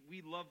enemies,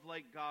 we love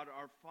like God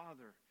our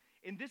Father.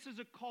 And this is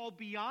a call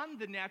beyond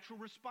the natural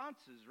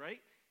responses,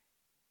 right?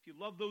 If you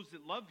love those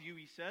that love you,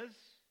 he says,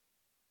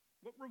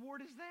 what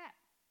reward is that?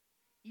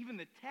 Even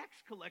the tax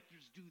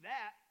collectors do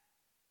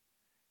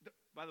that.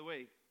 By the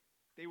way,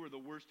 they were the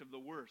worst of the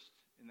worst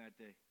in that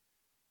day.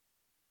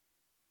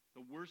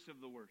 The worst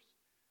of the worst.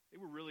 They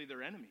were really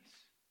their enemies.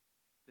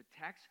 The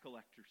tax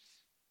collectors.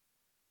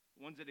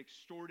 The ones that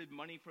extorted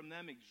money from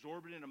them,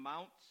 exorbitant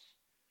amounts,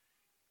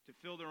 to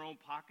fill their own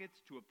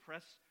pockets, to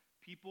oppress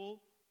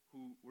people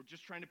who were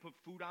just trying to put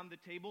food on the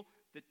table.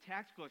 The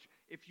tax collector.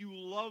 If you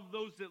love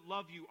those that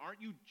love you,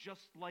 aren't you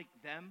just like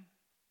them?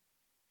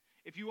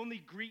 If you only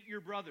greet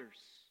your brothers,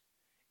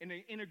 in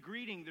a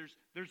greeting,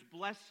 there's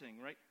blessing,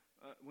 right?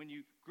 When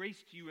you grace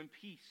to you in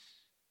peace,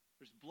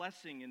 there's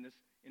blessing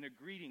in a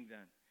greeting.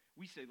 Then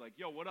we say like,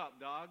 "Yo, what up,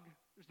 dog?"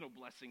 There's no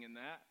blessing in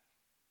that.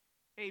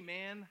 "Hey,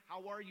 man,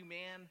 how are you,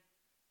 man?"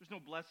 There's no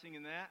blessing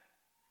in that.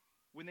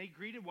 When they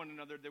greeted one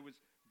another, there was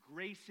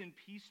grace and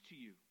peace to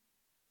you.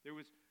 There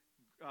was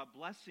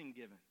blessing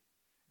given.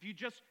 If you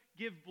just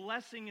give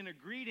blessing in a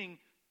greeting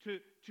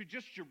to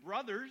just your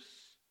brothers,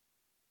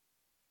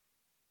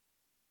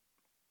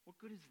 what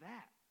good is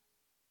that?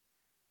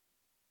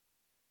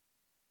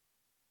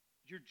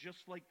 You're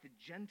just like the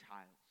Gentiles,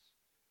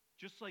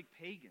 just like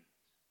pagans.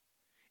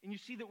 And you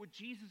see that what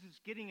Jesus is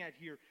getting at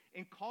here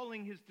in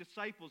calling his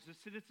disciples the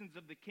citizens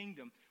of the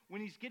kingdom,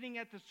 when he's getting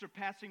at the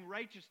surpassing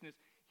righteousness,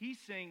 he's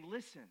saying,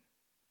 listen,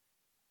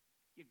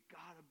 you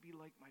gotta be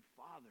like my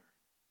Father.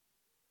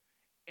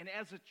 And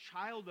as a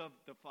child of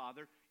the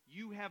Father,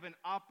 you have an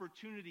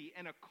opportunity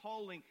and a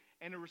calling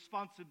and a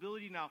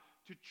responsibility now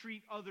to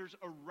treat others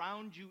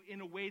around you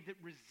in a way that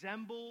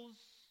resembles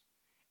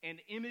and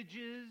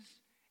images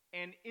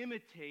and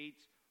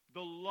imitates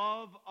the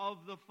love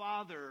of the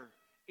Father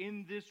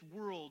in this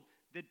world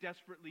that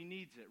desperately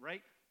needs it,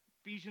 right?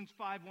 Ephesians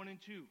 5, 1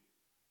 and 2.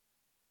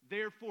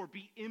 Therefore,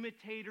 be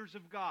imitators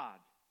of God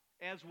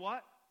as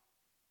what?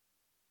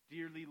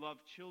 Dearly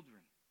loved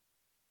children.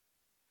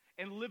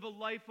 And live a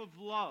life of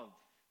love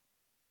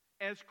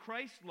as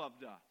Christ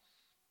loved us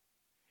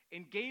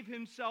and gave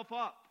himself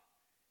up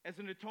as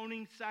an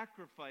atoning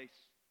sacrifice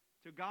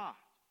to God.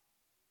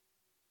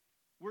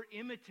 We're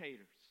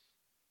imitators,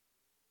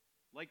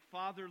 like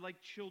Father, like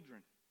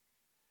children.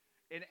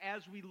 And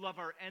as we love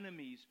our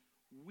enemies,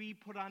 we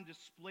put on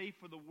display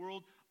for the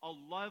world a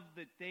love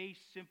that they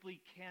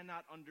simply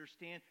cannot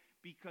understand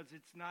because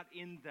it's not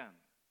in them.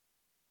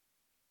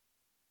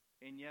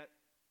 And yet,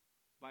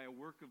 by a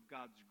work of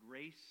God's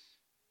grace,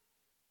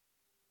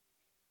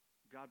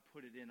 God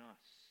put it in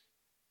us,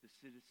 the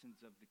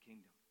citizens of the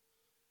kingdom.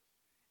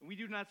 And we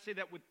do not say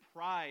that with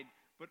pride,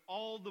 but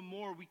all the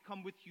more we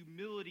come with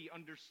humility,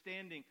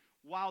 understanding,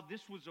 wow,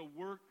 this was a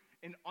work,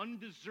 an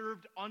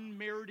undeserved,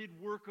 unmerited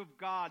work of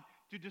God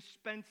to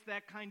dispense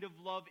that kind of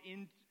love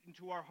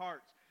into our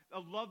hearts. A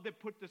love that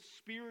put the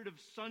spirit of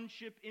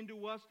sonship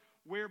into us,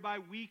 whereby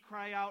we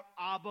cry out,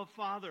 Abba,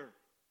 Father.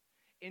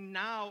 And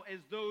now, as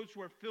those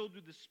who are filled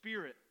with the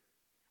Spirit,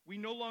 we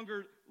no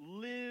longer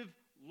live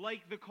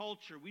like the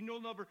culture. We no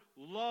longer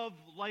love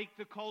like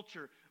the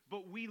culture,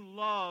 but we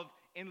love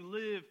and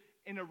live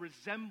in a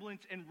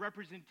resemblance and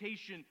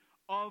representation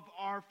of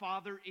our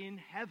Father in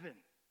heaven.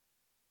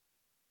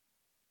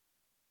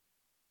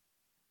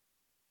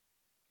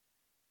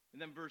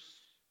 And then verse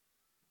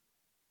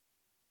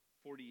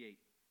 48.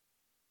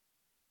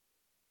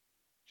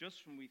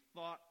 Just when we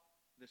thought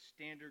the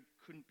standard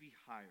couldn't be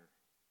higher.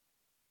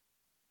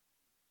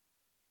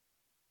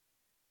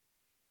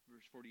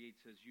 Verse 48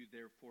 says, you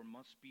therefore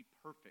must be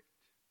perfect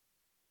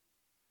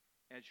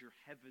as your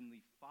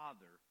heavenly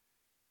Father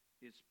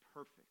is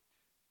perfect.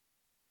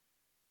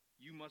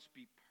 You must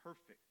be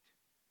perfect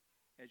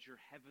as your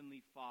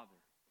heavenly Father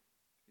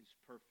is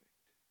perfect.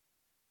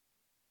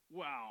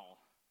 Wow.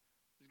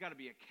 There's got to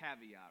be a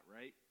caveat,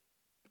 right?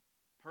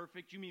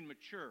 Perfect, you mean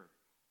mature,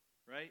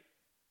 right?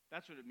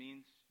 That's what it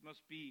means. You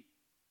must be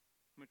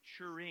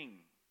maturing.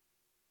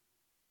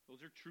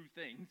 Those are true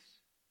things.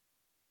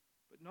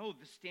 But no,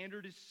 the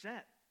standard is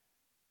set.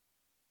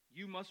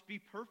 You must be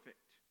perfect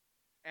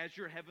as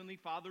your heavenly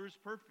Father is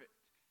perfect.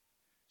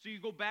 So you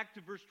go back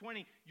to verse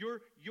 20.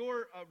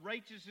 Your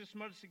righteousness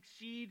must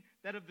exceed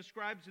that of the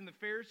scribes and the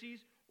Pharisees,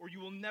 or you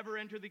will never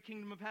enter the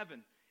kingdom of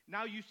heaven.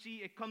 Now you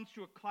see it comes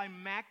to a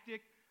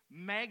climactic,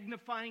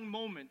 magnifying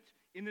moment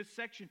in this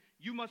section.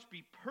 You must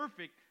be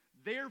perfect,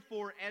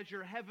 therefore, as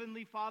your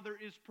heavenly Father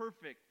is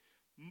perfect.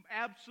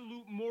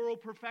 Absolute moral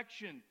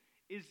perfection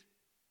is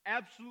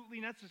absolutely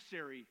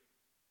necessary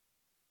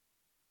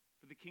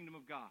for the kingdom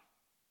of God.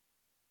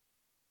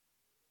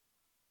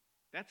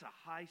 That's a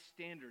high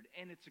standard,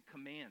 and it's a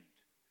command.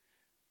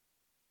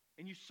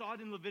 And you saw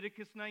it in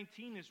Leviticus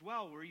 19 as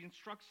well, where he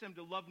instructs them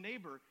to love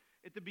neighbor.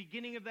 At the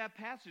beginning of that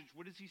passage,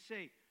 what does he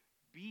say?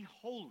 Be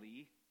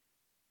holy,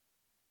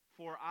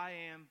 for I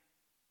am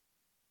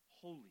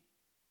holy.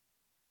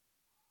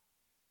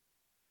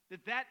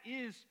 That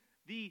is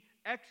the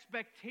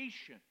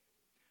expectation.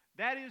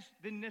 That is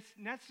the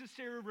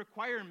necessary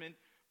requirement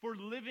for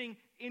living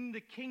in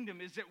the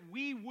kingdom is that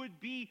we would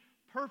be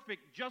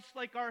perfect, just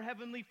like our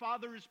Heavenly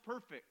Father is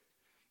perfect.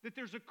 That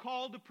there's a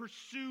call to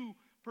pursue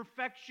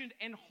perfection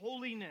and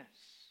holiness.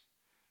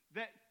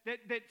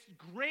 That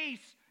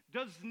grace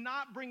does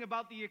not bring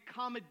about the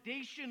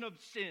accommodation of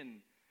sin,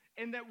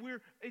 and that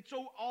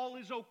all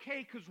is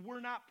okay because we're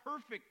not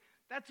perfect.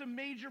 That's a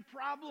major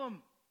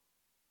problem.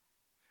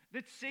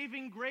 That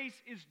saving grace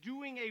is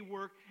doing a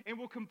work and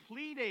will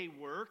complete a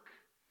work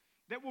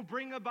that will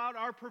bring about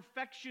our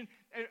perfection,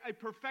 a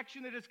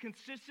perfection that is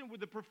consistent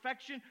with the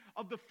perfection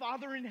of the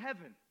Father in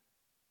heaven.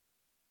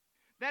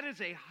 That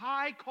is a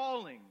high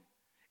calling,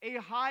 a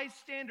high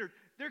standard.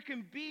 There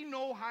can be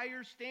no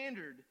higher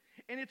standard.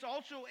 And it's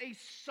also a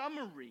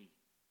summary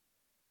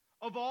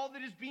of all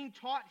that is being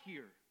taught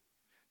here.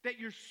 That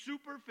your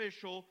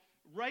superficial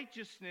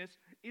righteousness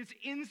is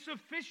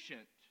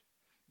insufficient.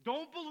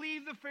 Don't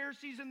believe the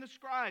Pharisees and the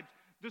scribes.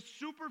 The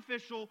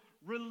superficial,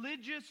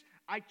 religious,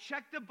 I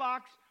check the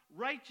box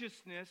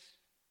righteousness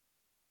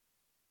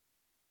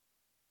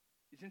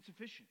is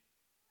insufficient.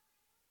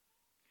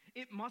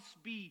 It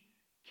must be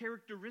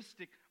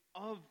characteristic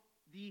of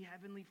the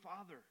Heavenly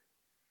Father.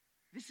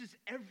 This is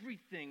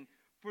everything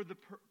for the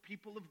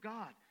people of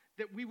God,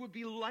 that we would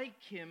be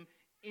like Him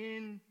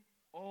in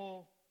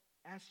all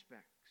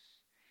aspects.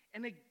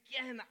 And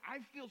again, I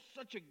feel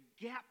such a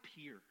gap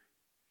here.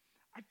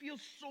 I feel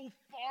so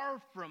far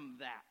from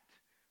that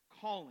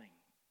calling.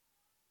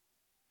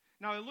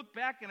 Now I look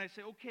back and I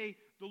say, okay,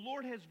 the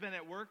Lord has been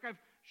at work.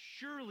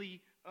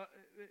 Surely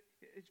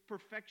His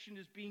perfection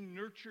is being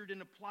nurtured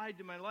and applied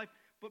to my life.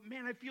 But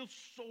man, I feel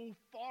so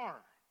far.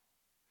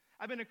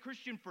 I've been a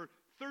Christian for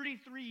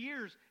 33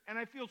 years, and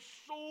I feel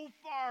so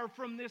far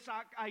from this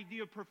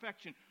idea of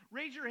perfection.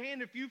 Raise your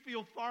hand if you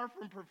feel far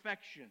from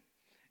perfection.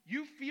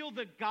 You feel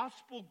the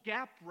gospel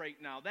gap right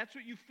now. That's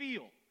what you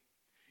feel.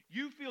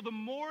 You feel the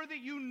more that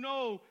you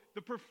know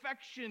the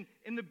perfection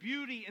and the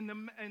beauty and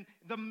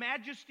the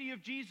majesty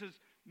of Jesus,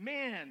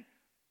 man,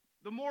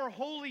 the more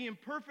holy and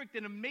perfect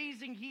and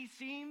amazing He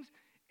seems,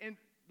 and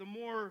the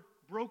more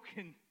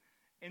broken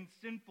and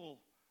sinful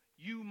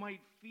you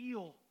might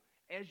feel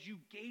as you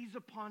gaze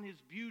upon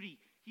His beauty.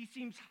 He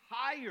seems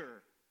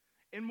higher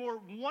and more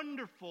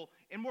wonderful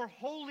and more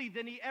holy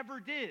than He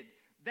ever did.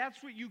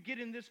 That's what you get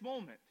in this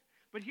moment.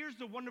 But here's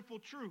the wonderful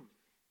truth.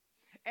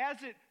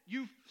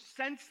 You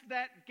sense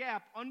that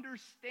gap,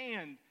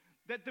 understand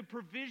that the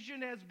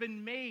provision has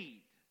been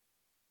made.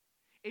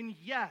 And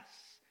yes,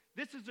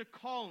 this is a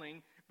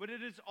calling, but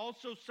it is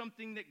also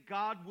something that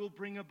God will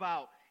bring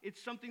about.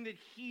 It's something that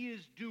He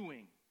is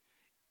doing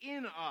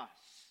in us,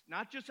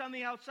 not just on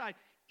the outside,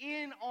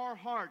 in our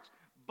hearts,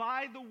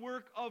 by the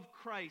work of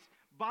Christ,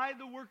 by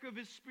the work of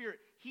His Spirit.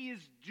 He is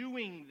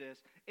doing this,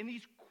 and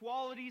these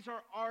qualities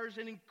are ours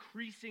in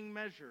increasing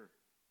measure.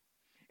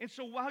 And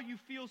so while you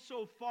feel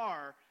so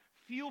far,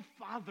 feel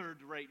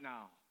fathered right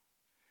now.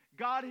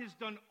 God has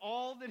done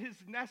all that is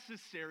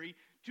necessary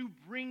to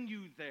bring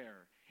you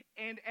there.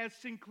 And as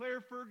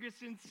Sinclair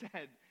Ferguson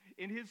said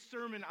in his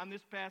sermon on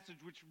this passage,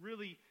 which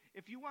really,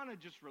 if you want to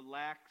just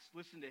relax,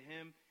 listen to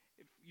him.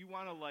 If you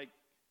want to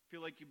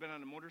feel like you've been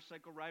on a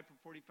motorcycle ride for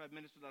 45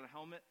 minutes without a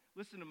helmet,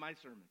 listen to my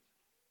sermons.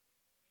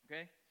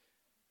 Okay?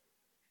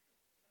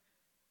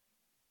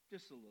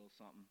 Just a little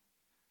something.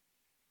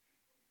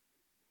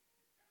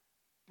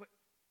 But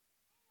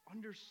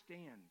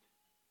understand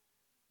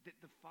that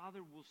the Father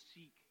will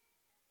seek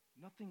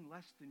nothing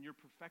less than your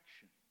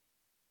perfection.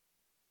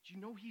 Do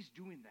you know He's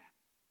doing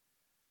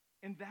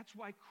that? And that's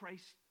why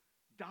Christ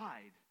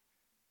died,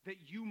 that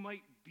you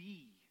might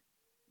be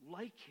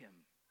like Him,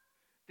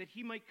 that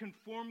He might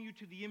conform you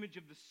to the image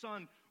of the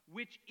Son,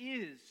 which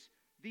is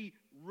the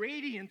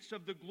radiance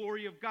of the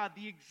glory of God,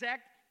 the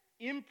exact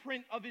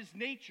imprint of His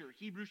nature,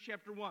 Hebrews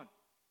chapter 1.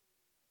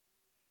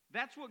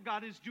 That's what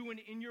God is doing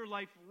in your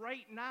life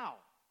right now.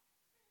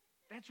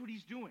 That's what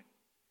He's doing.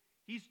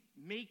 He's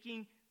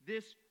making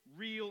this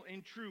real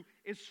and true.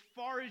 As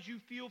far as you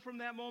feel from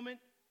that moment,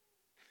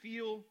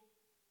 feel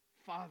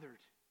fathered.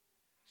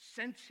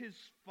 Sense His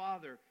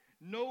Father.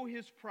 Know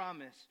His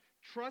promise.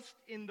 Trust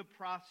in the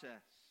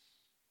process.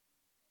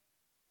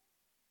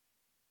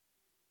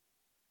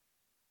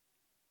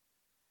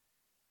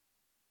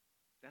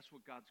 That's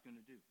what God's going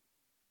to do.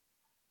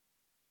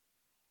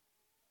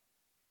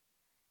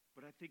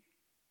 But I think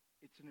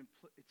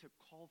it's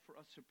a call for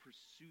us to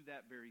pursue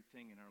that very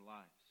thing in our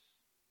lives.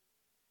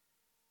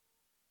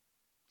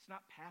 It's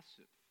not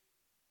passive.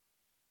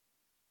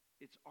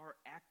 It's our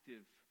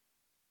active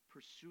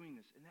pursuing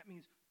this. And that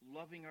means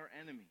loving our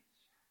enemies.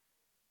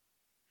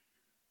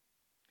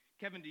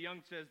 Kevin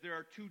DeYoung says there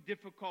are two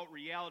difficult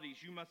realities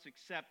you must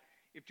accept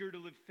if you're to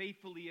live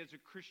faithfully as a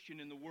Christian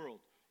in the world.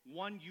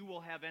 One, you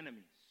will have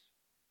enemies.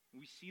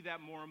 We see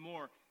that more and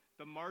more.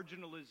 The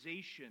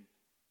marginalization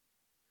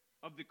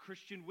of the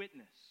Christian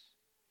witness.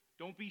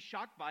 Don't be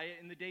shocked by it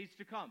in the days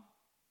to come.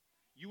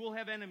 You will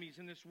have enemies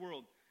in this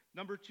world.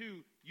 Number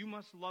two, you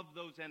must love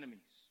those enemies.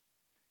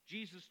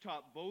 Jesus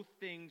taught both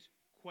things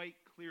quite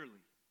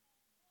clearly.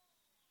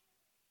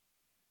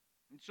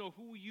 And so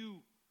who will you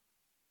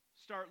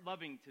start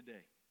loving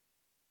today?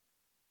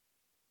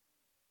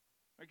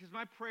 Because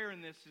my prayer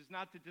in this is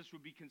not that this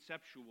would be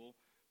conceptual,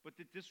 but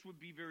that this would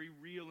be very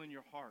real in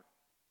your heart.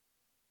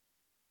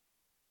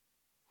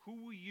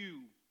 Who will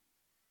you,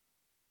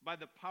 by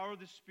the power of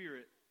the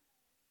Spirit,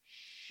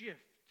 shift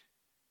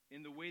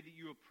in the way that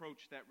you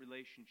approach that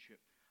relationship?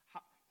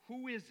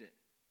 Who is it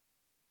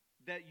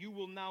that you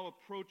will now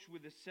approach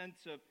with a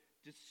sense of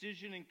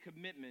decision and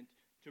commitment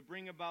to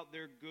bring about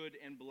their good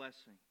and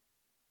blessing?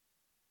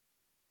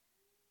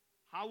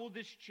 How will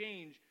this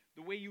change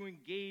the way you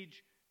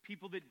engage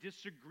people that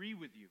disagree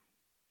with you?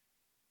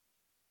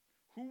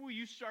 Who will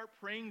you start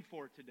praying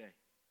for today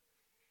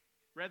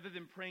rather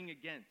than praying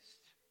against?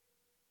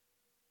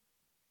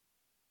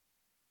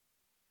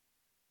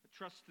 I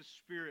trust the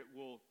Spirit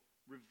will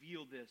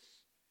reveal this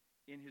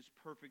in His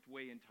perfect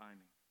way and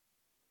timing.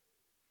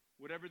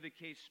 Whatever the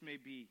case may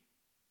be,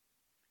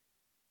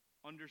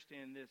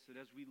 understand this,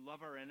 that as we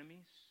love our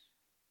enemies,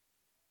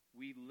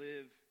 we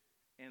live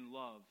and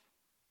love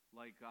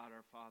like God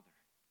our Father.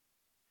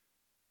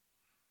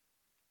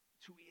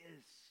 It's who He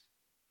is.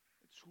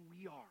 It's who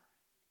we are.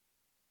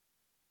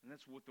 And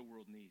that's what the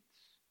world needs.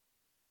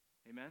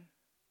 Amen?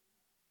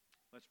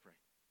 Let's pray.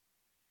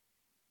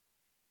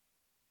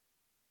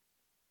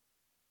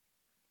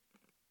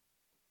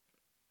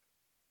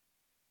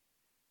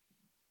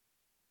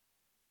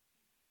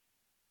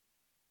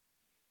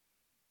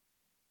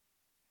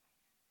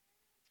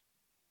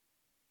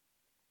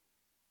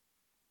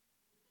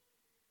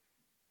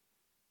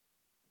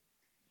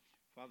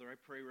 Father, I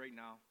pray right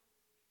now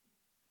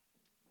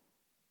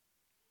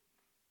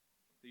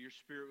that your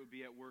Spirit would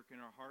be at work in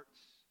our hearts,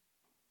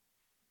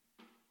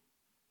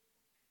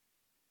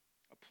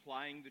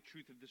 applying the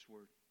truth of this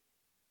word.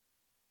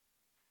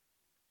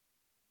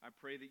 I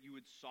pray that you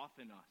would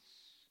soften us.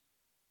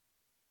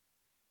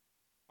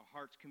 Our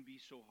hearts can be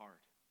so hard.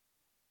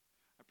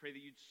 I pray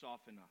that you'd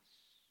soften us.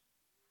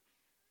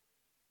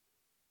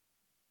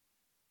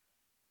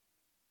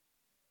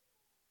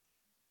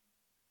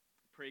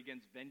 I pray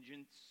against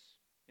vengeance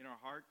in our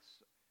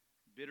hearts,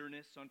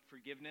 bitterness,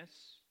 unforgiveness.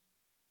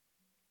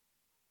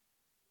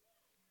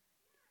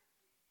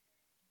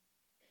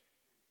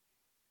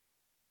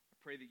 I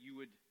pray that you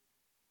would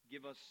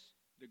give us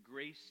the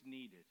grace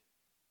needed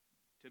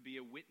to be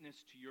a witness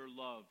to your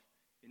love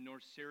in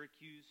North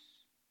Syracuse,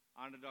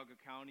 Onondaga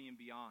County, and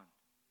beyond.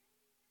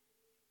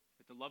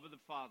 That the love of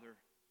the Father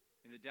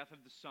and the death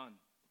of the Son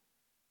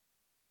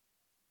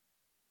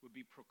would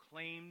be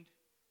proclaimed,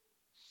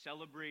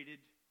 celebrated,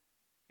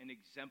 and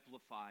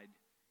exemplified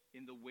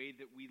in the way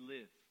that we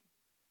live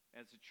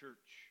as a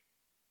church.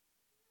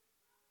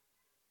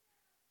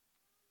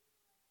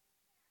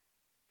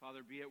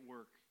 Father, be at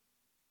work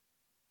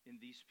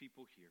in these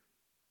people here.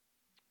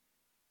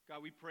 God,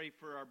 we pray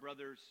for our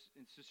brothers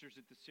and sisters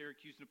at the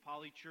Syracuse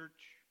Nepali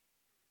Church.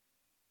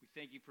 We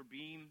thank you for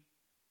Beam,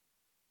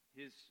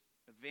 his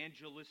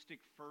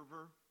evangelistic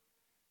fervor,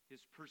 his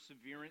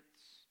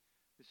perseverance.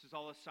 This is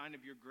all a sign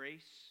of your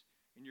grace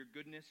and your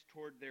goodness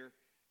toward their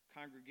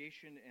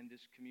congregation and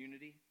this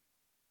community.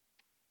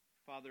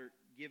 Father,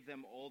 give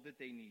them all that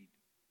they need.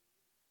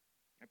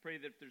 I pray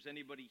that if there's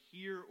anybody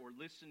here or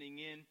listening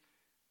in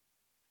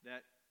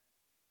that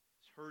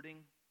is hurting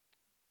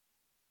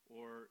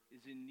or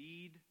is in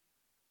need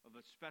of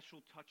a special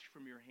touch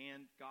from your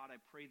hand, God,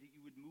 I pray that you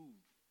would move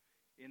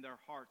in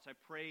their hearts. I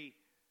pray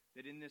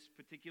that in this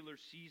particular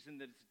season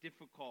that it's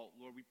difficult,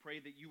 Lord, we pray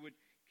that you would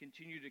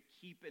continue to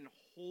keep and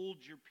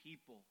hold your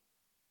people.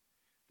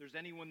 If there's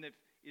anyone that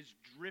is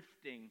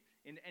drifting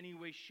in any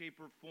way,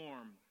 shape, or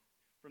form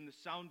from the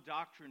sound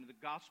doctrine of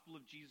the gospel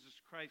of Jesus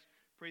Christ,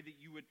 pray that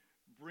you would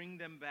bring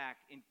them back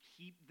and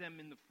keep them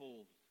in the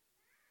fold.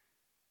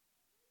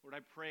 Lord,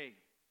 I pray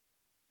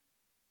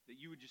that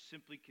you would just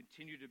simply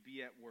continue to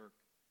be at work,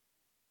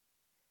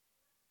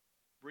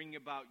 bring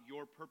about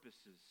your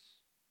purposes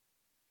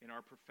in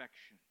our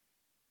perfection.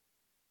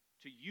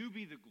 To you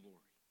be the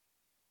glory.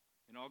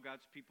 And all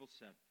God's people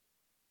said,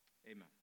 amen.